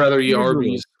 Oh, I'd rather eat Snickerdoodle.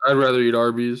 Arby's. I'd rather eat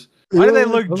Arby's. Why do they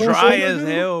look Those are dry as snickerdoodle?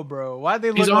 hell, bro? Why do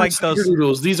they These look aren't like the?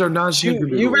 snickerdoodles. These are not You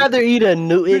snickerdoodles. rather eat a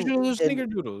Newton Those are and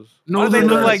snickerdoodles. No, Why do they they're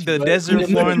look not. like the bro. desert Eat a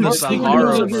floor in the Newton.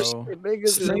 Sahara, Snickerdoodles bro? Niggas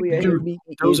Same really dude. had me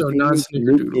Those eating are not these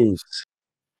snickerdoodles. Newtons.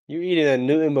 You're eating a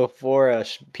Newton before a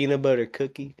peanut butter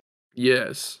cookie?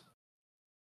 Yes.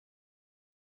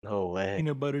 No way.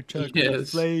 Peanut butter chocolate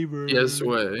Yes. flavor. Yes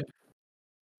way.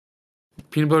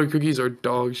 Peanut butter cookies are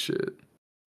dog shit.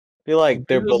 I feel like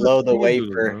they're Those are below the snickerdoodles,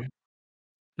 wafer. bro.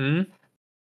 Hmm?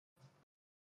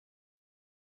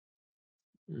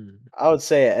 I would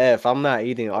say an F. I'm not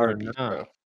eating Or Arby's, not.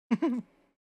 bro.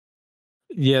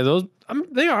 Yeah, those. I mean,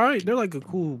 they are alright. They're like a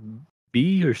cool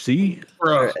B or C.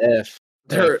 Bro, They're F.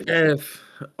 they're F.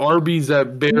 F. Arby's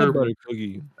at Peanut bare. butter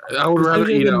cookie. I would rather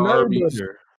eat at Arby's.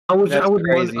 Butter. I would That's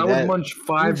crazy. I would munch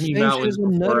 5 meat mountains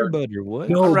before. butter. What?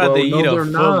 No, I'd rather bro, eat no, a they're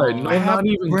not. footlong. No, I have not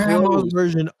even grandma's close.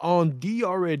 version on D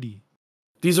already.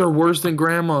 These are worse than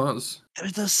grandma's. They're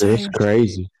the same. That's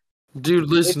crazy. Dude,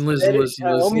 listen.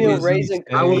 Oatmeal raisin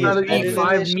I would cookie is rather better eat than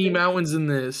 5 this meat shit. mountains than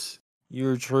this.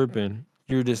 You're tripping.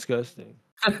 You're disgusting.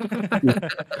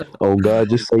 Oh God,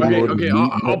 just say you want to Okay,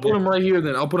 meat. I'll put them right here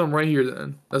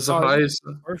then. That's the Alright. highest.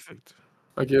 Perfect.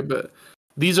 Okay, but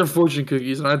these are fortune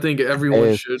cookies, and I think everyone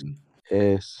S. should.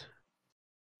 S.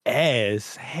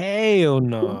 Ass. Hell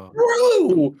no.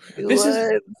 Bro, this is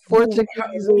What? Fortune Bro,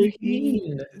 cookies what do are you heat.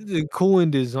 mean? This is cool in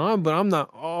design, but I'm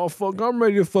not. Oh fuck! I'm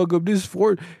ready to fuck up this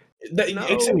fort. No.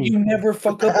 Except you never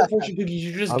fuck up a fortune cookies.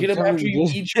 You just I'm get them telling after you, you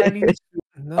this- eat Chinese.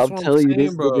 That's I'm what telling you, saying,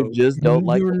 this bro. nigga just don't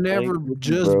like You're a plain never cookie,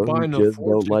 just bro. He buying a just don't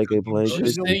fortune like a cookie, plain bro.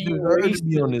 Just You say don't you deserve to racist.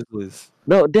 be on this list.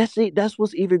 No, that's it. That's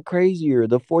what's even crazier.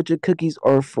 The fortune cookies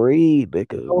are free,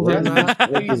 nigga. No, they're What? not.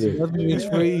 Crazy. Nothing is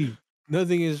free.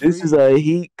 Nothing is This free. is a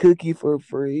heat cookie for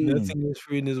free. Nothing is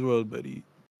free in this world, buddy.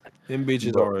 Them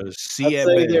bitches Bro. are a I'd C at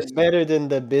say they're best. better than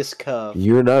the Biscoff.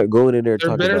 You're not going in there They're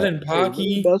talking better about. than "Hey, let me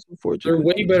Pocky. buy some fortune They're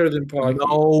way cookies." better than Pocky.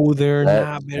 No, they're Facts,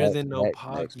 not better facts, than no facts,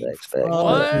 Pocky. facts, Fuck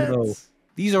facts, you, though. What?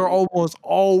 These are almost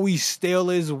always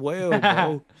stale as well,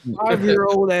 bro.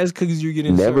 5-year-old ass cookies you're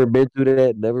getting Never served. been through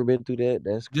that. Never been through that.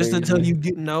 That's Just crazy. until you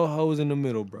get no hoes in the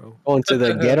middle, bro. Going to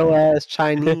the ghetto ass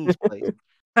Chinese place.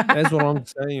 That's what I'm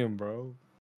saying, bro.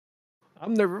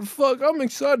 I'm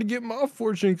excited to get my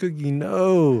fortune cookie.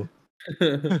 No,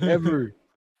 ever.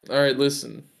 All right,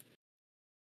 listen.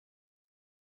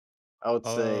 I would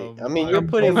say. I Um, mean, I'm you're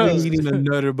putting Definitely these. eating a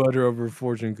Nutter Butter over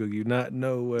fortune cookie.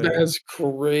 No way. That's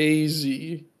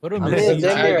crazy. Put I them mean, in This is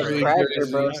then they're a actually cracker,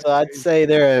 crazy. bro. So I'd say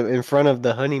they're in front of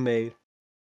the Honey Maid.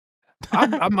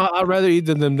 I'd rather eat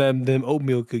them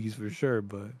oatmeal cookies for sure,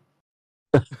 but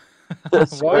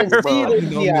That's Or crazy, C, bro. they'd oatmeal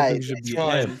be cookies alright. should That's be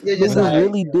fine. F. They're just Niggas alright.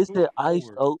 really diss that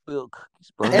iced oatmeal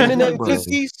cookies, bro. M&M Bro,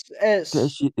 cookies, that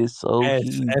S. shit is so S,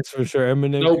 heat. S for sure.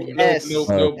 M&M Nope, cookies. nope, S, nope,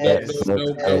 nope, nope, S, nope,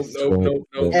 nope, nope, S, nope, nope,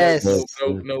 nope, S, nope,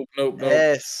 nope, nope, nope,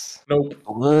 S, nope.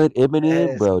 What Eminem,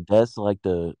 S. bro?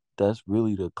 That's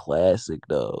really the classic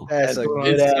though. That's a It's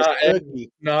good ass not S.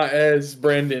 cookie. Not as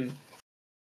Brandon.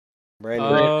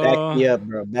 Brandon, back me up,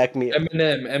 bro. Back me up.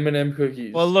 M&M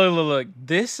cookies. Well, look.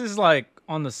 This is like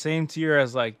on the same tier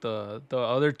as like the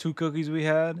other two cookies we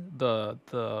had, the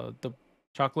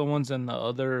chocolate ones and the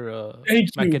other Thank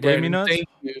you, macadamia Brandon. nuts. Thank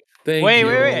you. Thank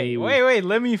Wait, you. wait.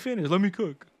 Let me finish. Let me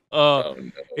cook. Oh,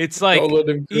 no. It's like Don't let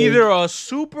him cook. either a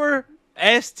super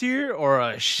S tier or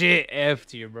a shit F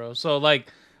tier, bro. So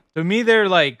like to me, they're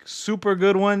like super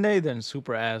good one day, then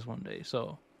super ass one day.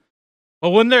 So, but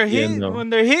when they're hitting, no. when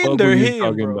they're hitting, What they're were you hitting,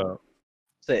 talking bro. about?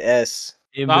 Say S.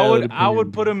 So Invalid I would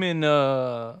opinion. put them in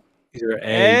Either A.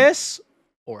 S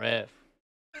or F.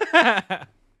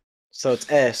 So it's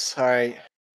S. All right.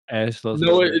 S. No,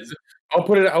 I'll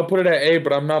put it at A,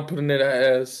 but I'm not putting it at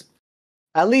S.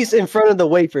 At least in front of the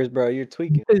wafers, bro. You're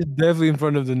tweaking. It's definitely in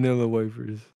front of the vanilla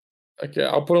wafers. Okay,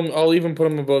 I'll even put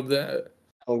them above that.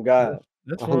 Oh God.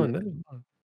 That's Oh, fine. That's fine.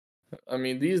 I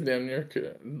mean, these damn near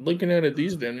looking at it,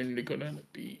 these damn near need to go down to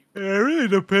B. It really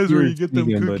depends where you get them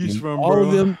cookies from, All bro.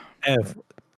 of them F.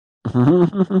 Bro,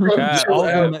 Cat, chill all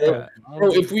of them out, bro. F.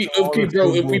 Bro, if we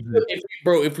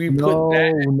put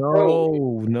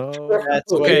that, No.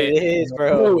 that's what Okay. it is,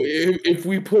 bro, bro. if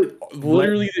we put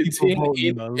literally the tin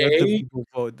in Let the A, people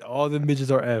vote. All the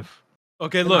bitches are F.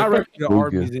 Okay, And look. I reckon the Okay.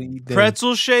 Arby's and eat them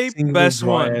Pretzel shape, single best dry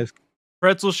one. ass-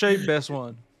 Pretzel shape, best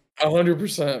one.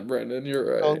 100%, Brendan,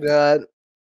 you're right. Oh God.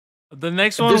 The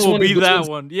next one This will one- be this that one's-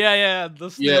 one. Yeah,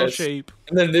 the snail Yes. shape.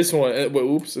 And then this one, and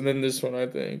then this one. I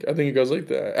think it goes like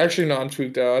that. Actually, no, I'm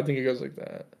tweaked out. I think it goes like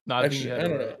that. No, I think Actually, you I had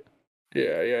don't it know.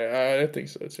 right. Yeah, I think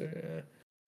so too.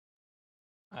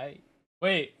 Yeah.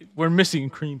 Wait, we're missing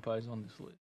cream pies on this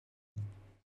list.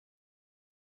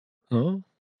 Huh?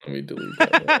 Let me delete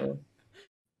that.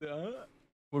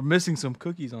 We're missing some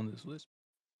cookies on this list.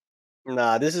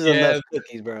 Nah, this is Yeah. enough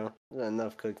cookies, bro. This is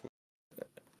enough cookies.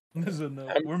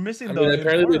 We're missing I the mean,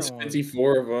 apparently important there's ones.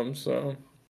 54 of them. So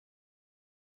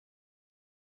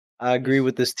I agree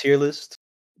with this tier list.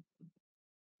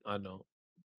 I don't.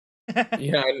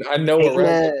 yeah, I know Ain't around.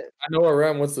 that- I know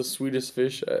around what's the sweetest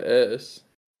fish at S.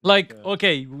 Like, Yeah.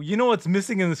 okay, you know what's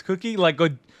missing in this cookie? Like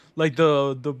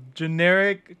the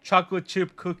generic chocolate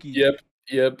chip cookie.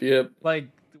 Yep. Like,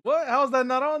 what? How's that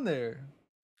not on there?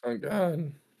 Oh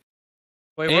God.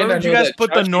 Wait, And where I would you know guys that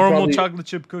put the Chachi normal probably- chocolate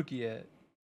chip cookie at?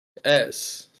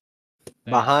 S.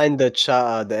 behind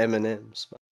the M&Ms.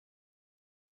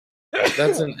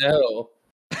 That's an L.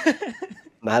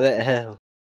 Not at hell.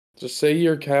 Just say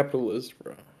you're capitalist,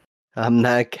 bro. I'm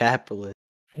not capitalist.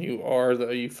 You are though.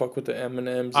 You fuck with the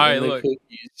M&Ms Alright, and the look.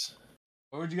 cookies.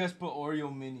 Where would you guys put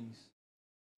Oreo minis?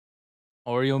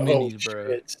 Oreo Oh minis, bro.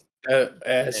 shit.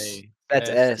 S. Hey. That's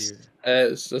S. tier.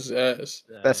 S. That's S.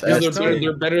 That's Because S.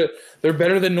 they're better. They're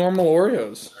better than normal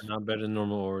Oreos. They're not better than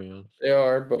normal Oreos. They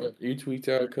are, but you tweaked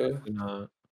out, cuz. They're not.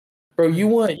 Bro, you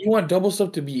want double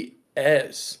stuff to be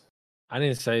S. I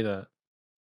didn't say that.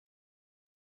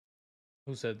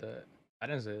 Who said that? I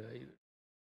didn't say that either.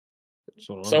 That's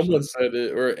what I'm Someone saying. said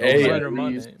it, or Don't A. slander at my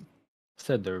least. name. I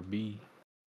said they're B.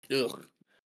 Ugh.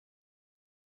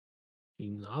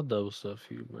 I'll double stuff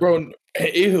you, bro. Bro,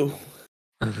 ew.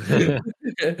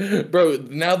 Bro,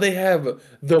 now they have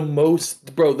the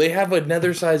most. Bro, they have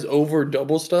another size over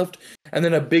double stuffed, and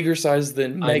then a bigger size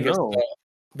than I mega know. stuffed.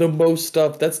 The most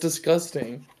stuff. That's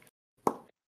disgusting.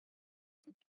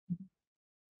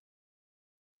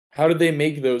 How did they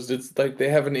make those? It's like they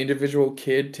have an individual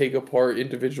kid take apart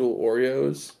individual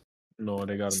Oreos, No,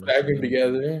 they got them. stack them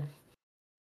together.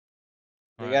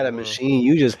 They got a machine.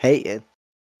 You just hating.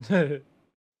 Bro,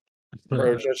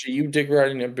 Joshi, you dick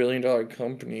riding $1 billion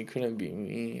company couldn't be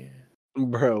me,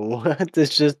 Bro, what?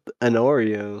 It's just an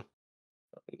Oreo.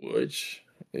 which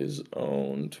is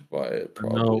owned by No,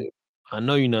 probably. I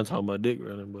know you're not talking about dick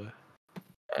running, but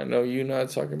I know you're not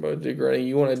talking about dick riding.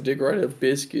 You want to dick ride a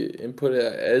biscuit and put it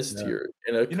at S Yeah. tier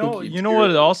and a cookie. You know tier.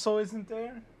 what also isn't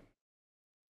there?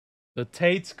 The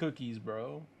Tate's cookies,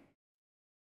 bro.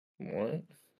 What?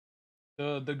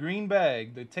 The green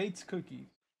bag, the Tate's cookies.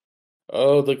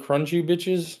 Oh, the crunchy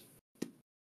bitches.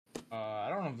 I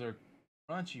don't know if they're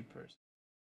crunchy person.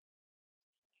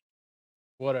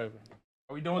 Whatever.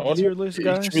 Are we done with the tier list,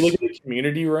 guys? Should we look at the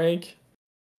community rank?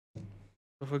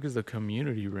 The fuck is the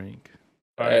community rank?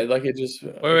 Like it just.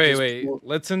 Wait.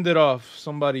 Let's end it off.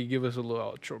 Somebody give us a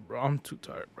little outro, bro. I'm too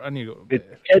tired, bro. I need to go to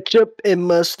bed. Ketchup and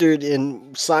mustard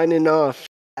and signing off.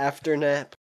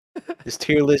 AfterNap. This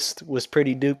tier list was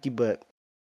pretty dookie, but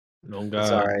no it's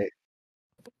God. all right.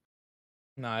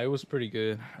 Nah, it was pretty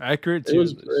good. Accurate It tier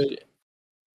was list. great.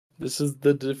 This is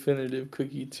the definitive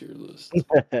cookie tier list.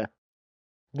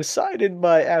 Decided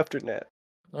by AfterNap.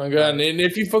 Oh god, and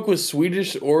if you fuck with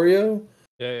Swedish Oreo,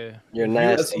 Yeah. You're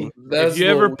That's, nasty. that's If you a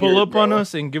ever little pull weird, up on bro.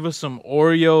 us and give us some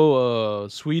Oreo,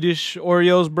 Swedish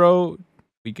Oreos, bro,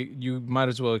 you might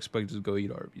as well expect us to go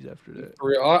eat Arby's after that. For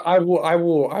real, I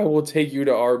will take you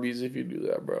to Arby's if you do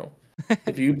that, bro.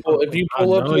 If you I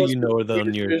pull up know to us you know where the with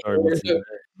nearest Swedish Arby's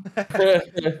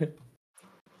is.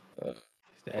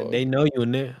 Oreo- They know you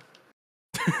in there.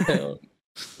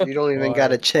 You don't even Why?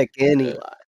 gotta check any Yeah.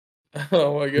 line.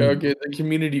 Oh my god, okay, the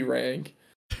community rank.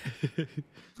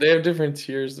 They have different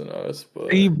tiers than us, but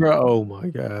See, bro. Oh my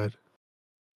god.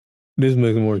 This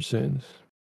makes more sense.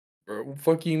 bro,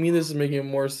 fuck you mean this is making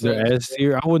more The sense. S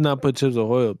tier. I would not put Chips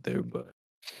Ahoy up there, but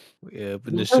yeah,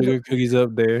 put the sugar cookies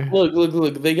up there.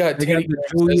 Look, they got They got Teddy the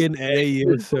Grahams. Julian A.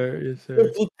 Yes, sir. Yes,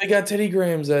 sir. Look, they got Teddy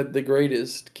Grahams at the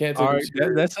greatest. Can't take All them right,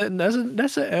 serious.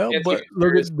 that's an L. Can't But take it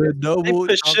look at serious. the They double.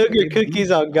 put sugar cookies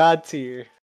on God tier.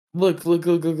 Look. You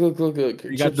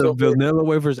got the vanilla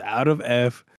wafers out of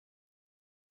F.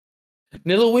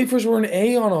 Vanilla wafers were an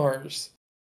A on ours.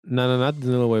 No, not the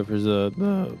vanilla wafers.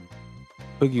 The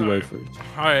cookie wafers.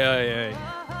 All right.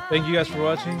 Thank you guys for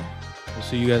watching. We'll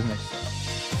see you guys next time.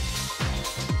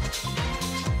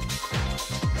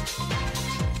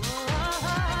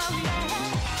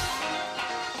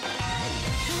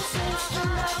 This is the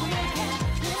love making.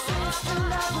 This is the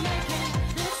love making.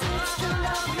 This is the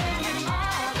love making.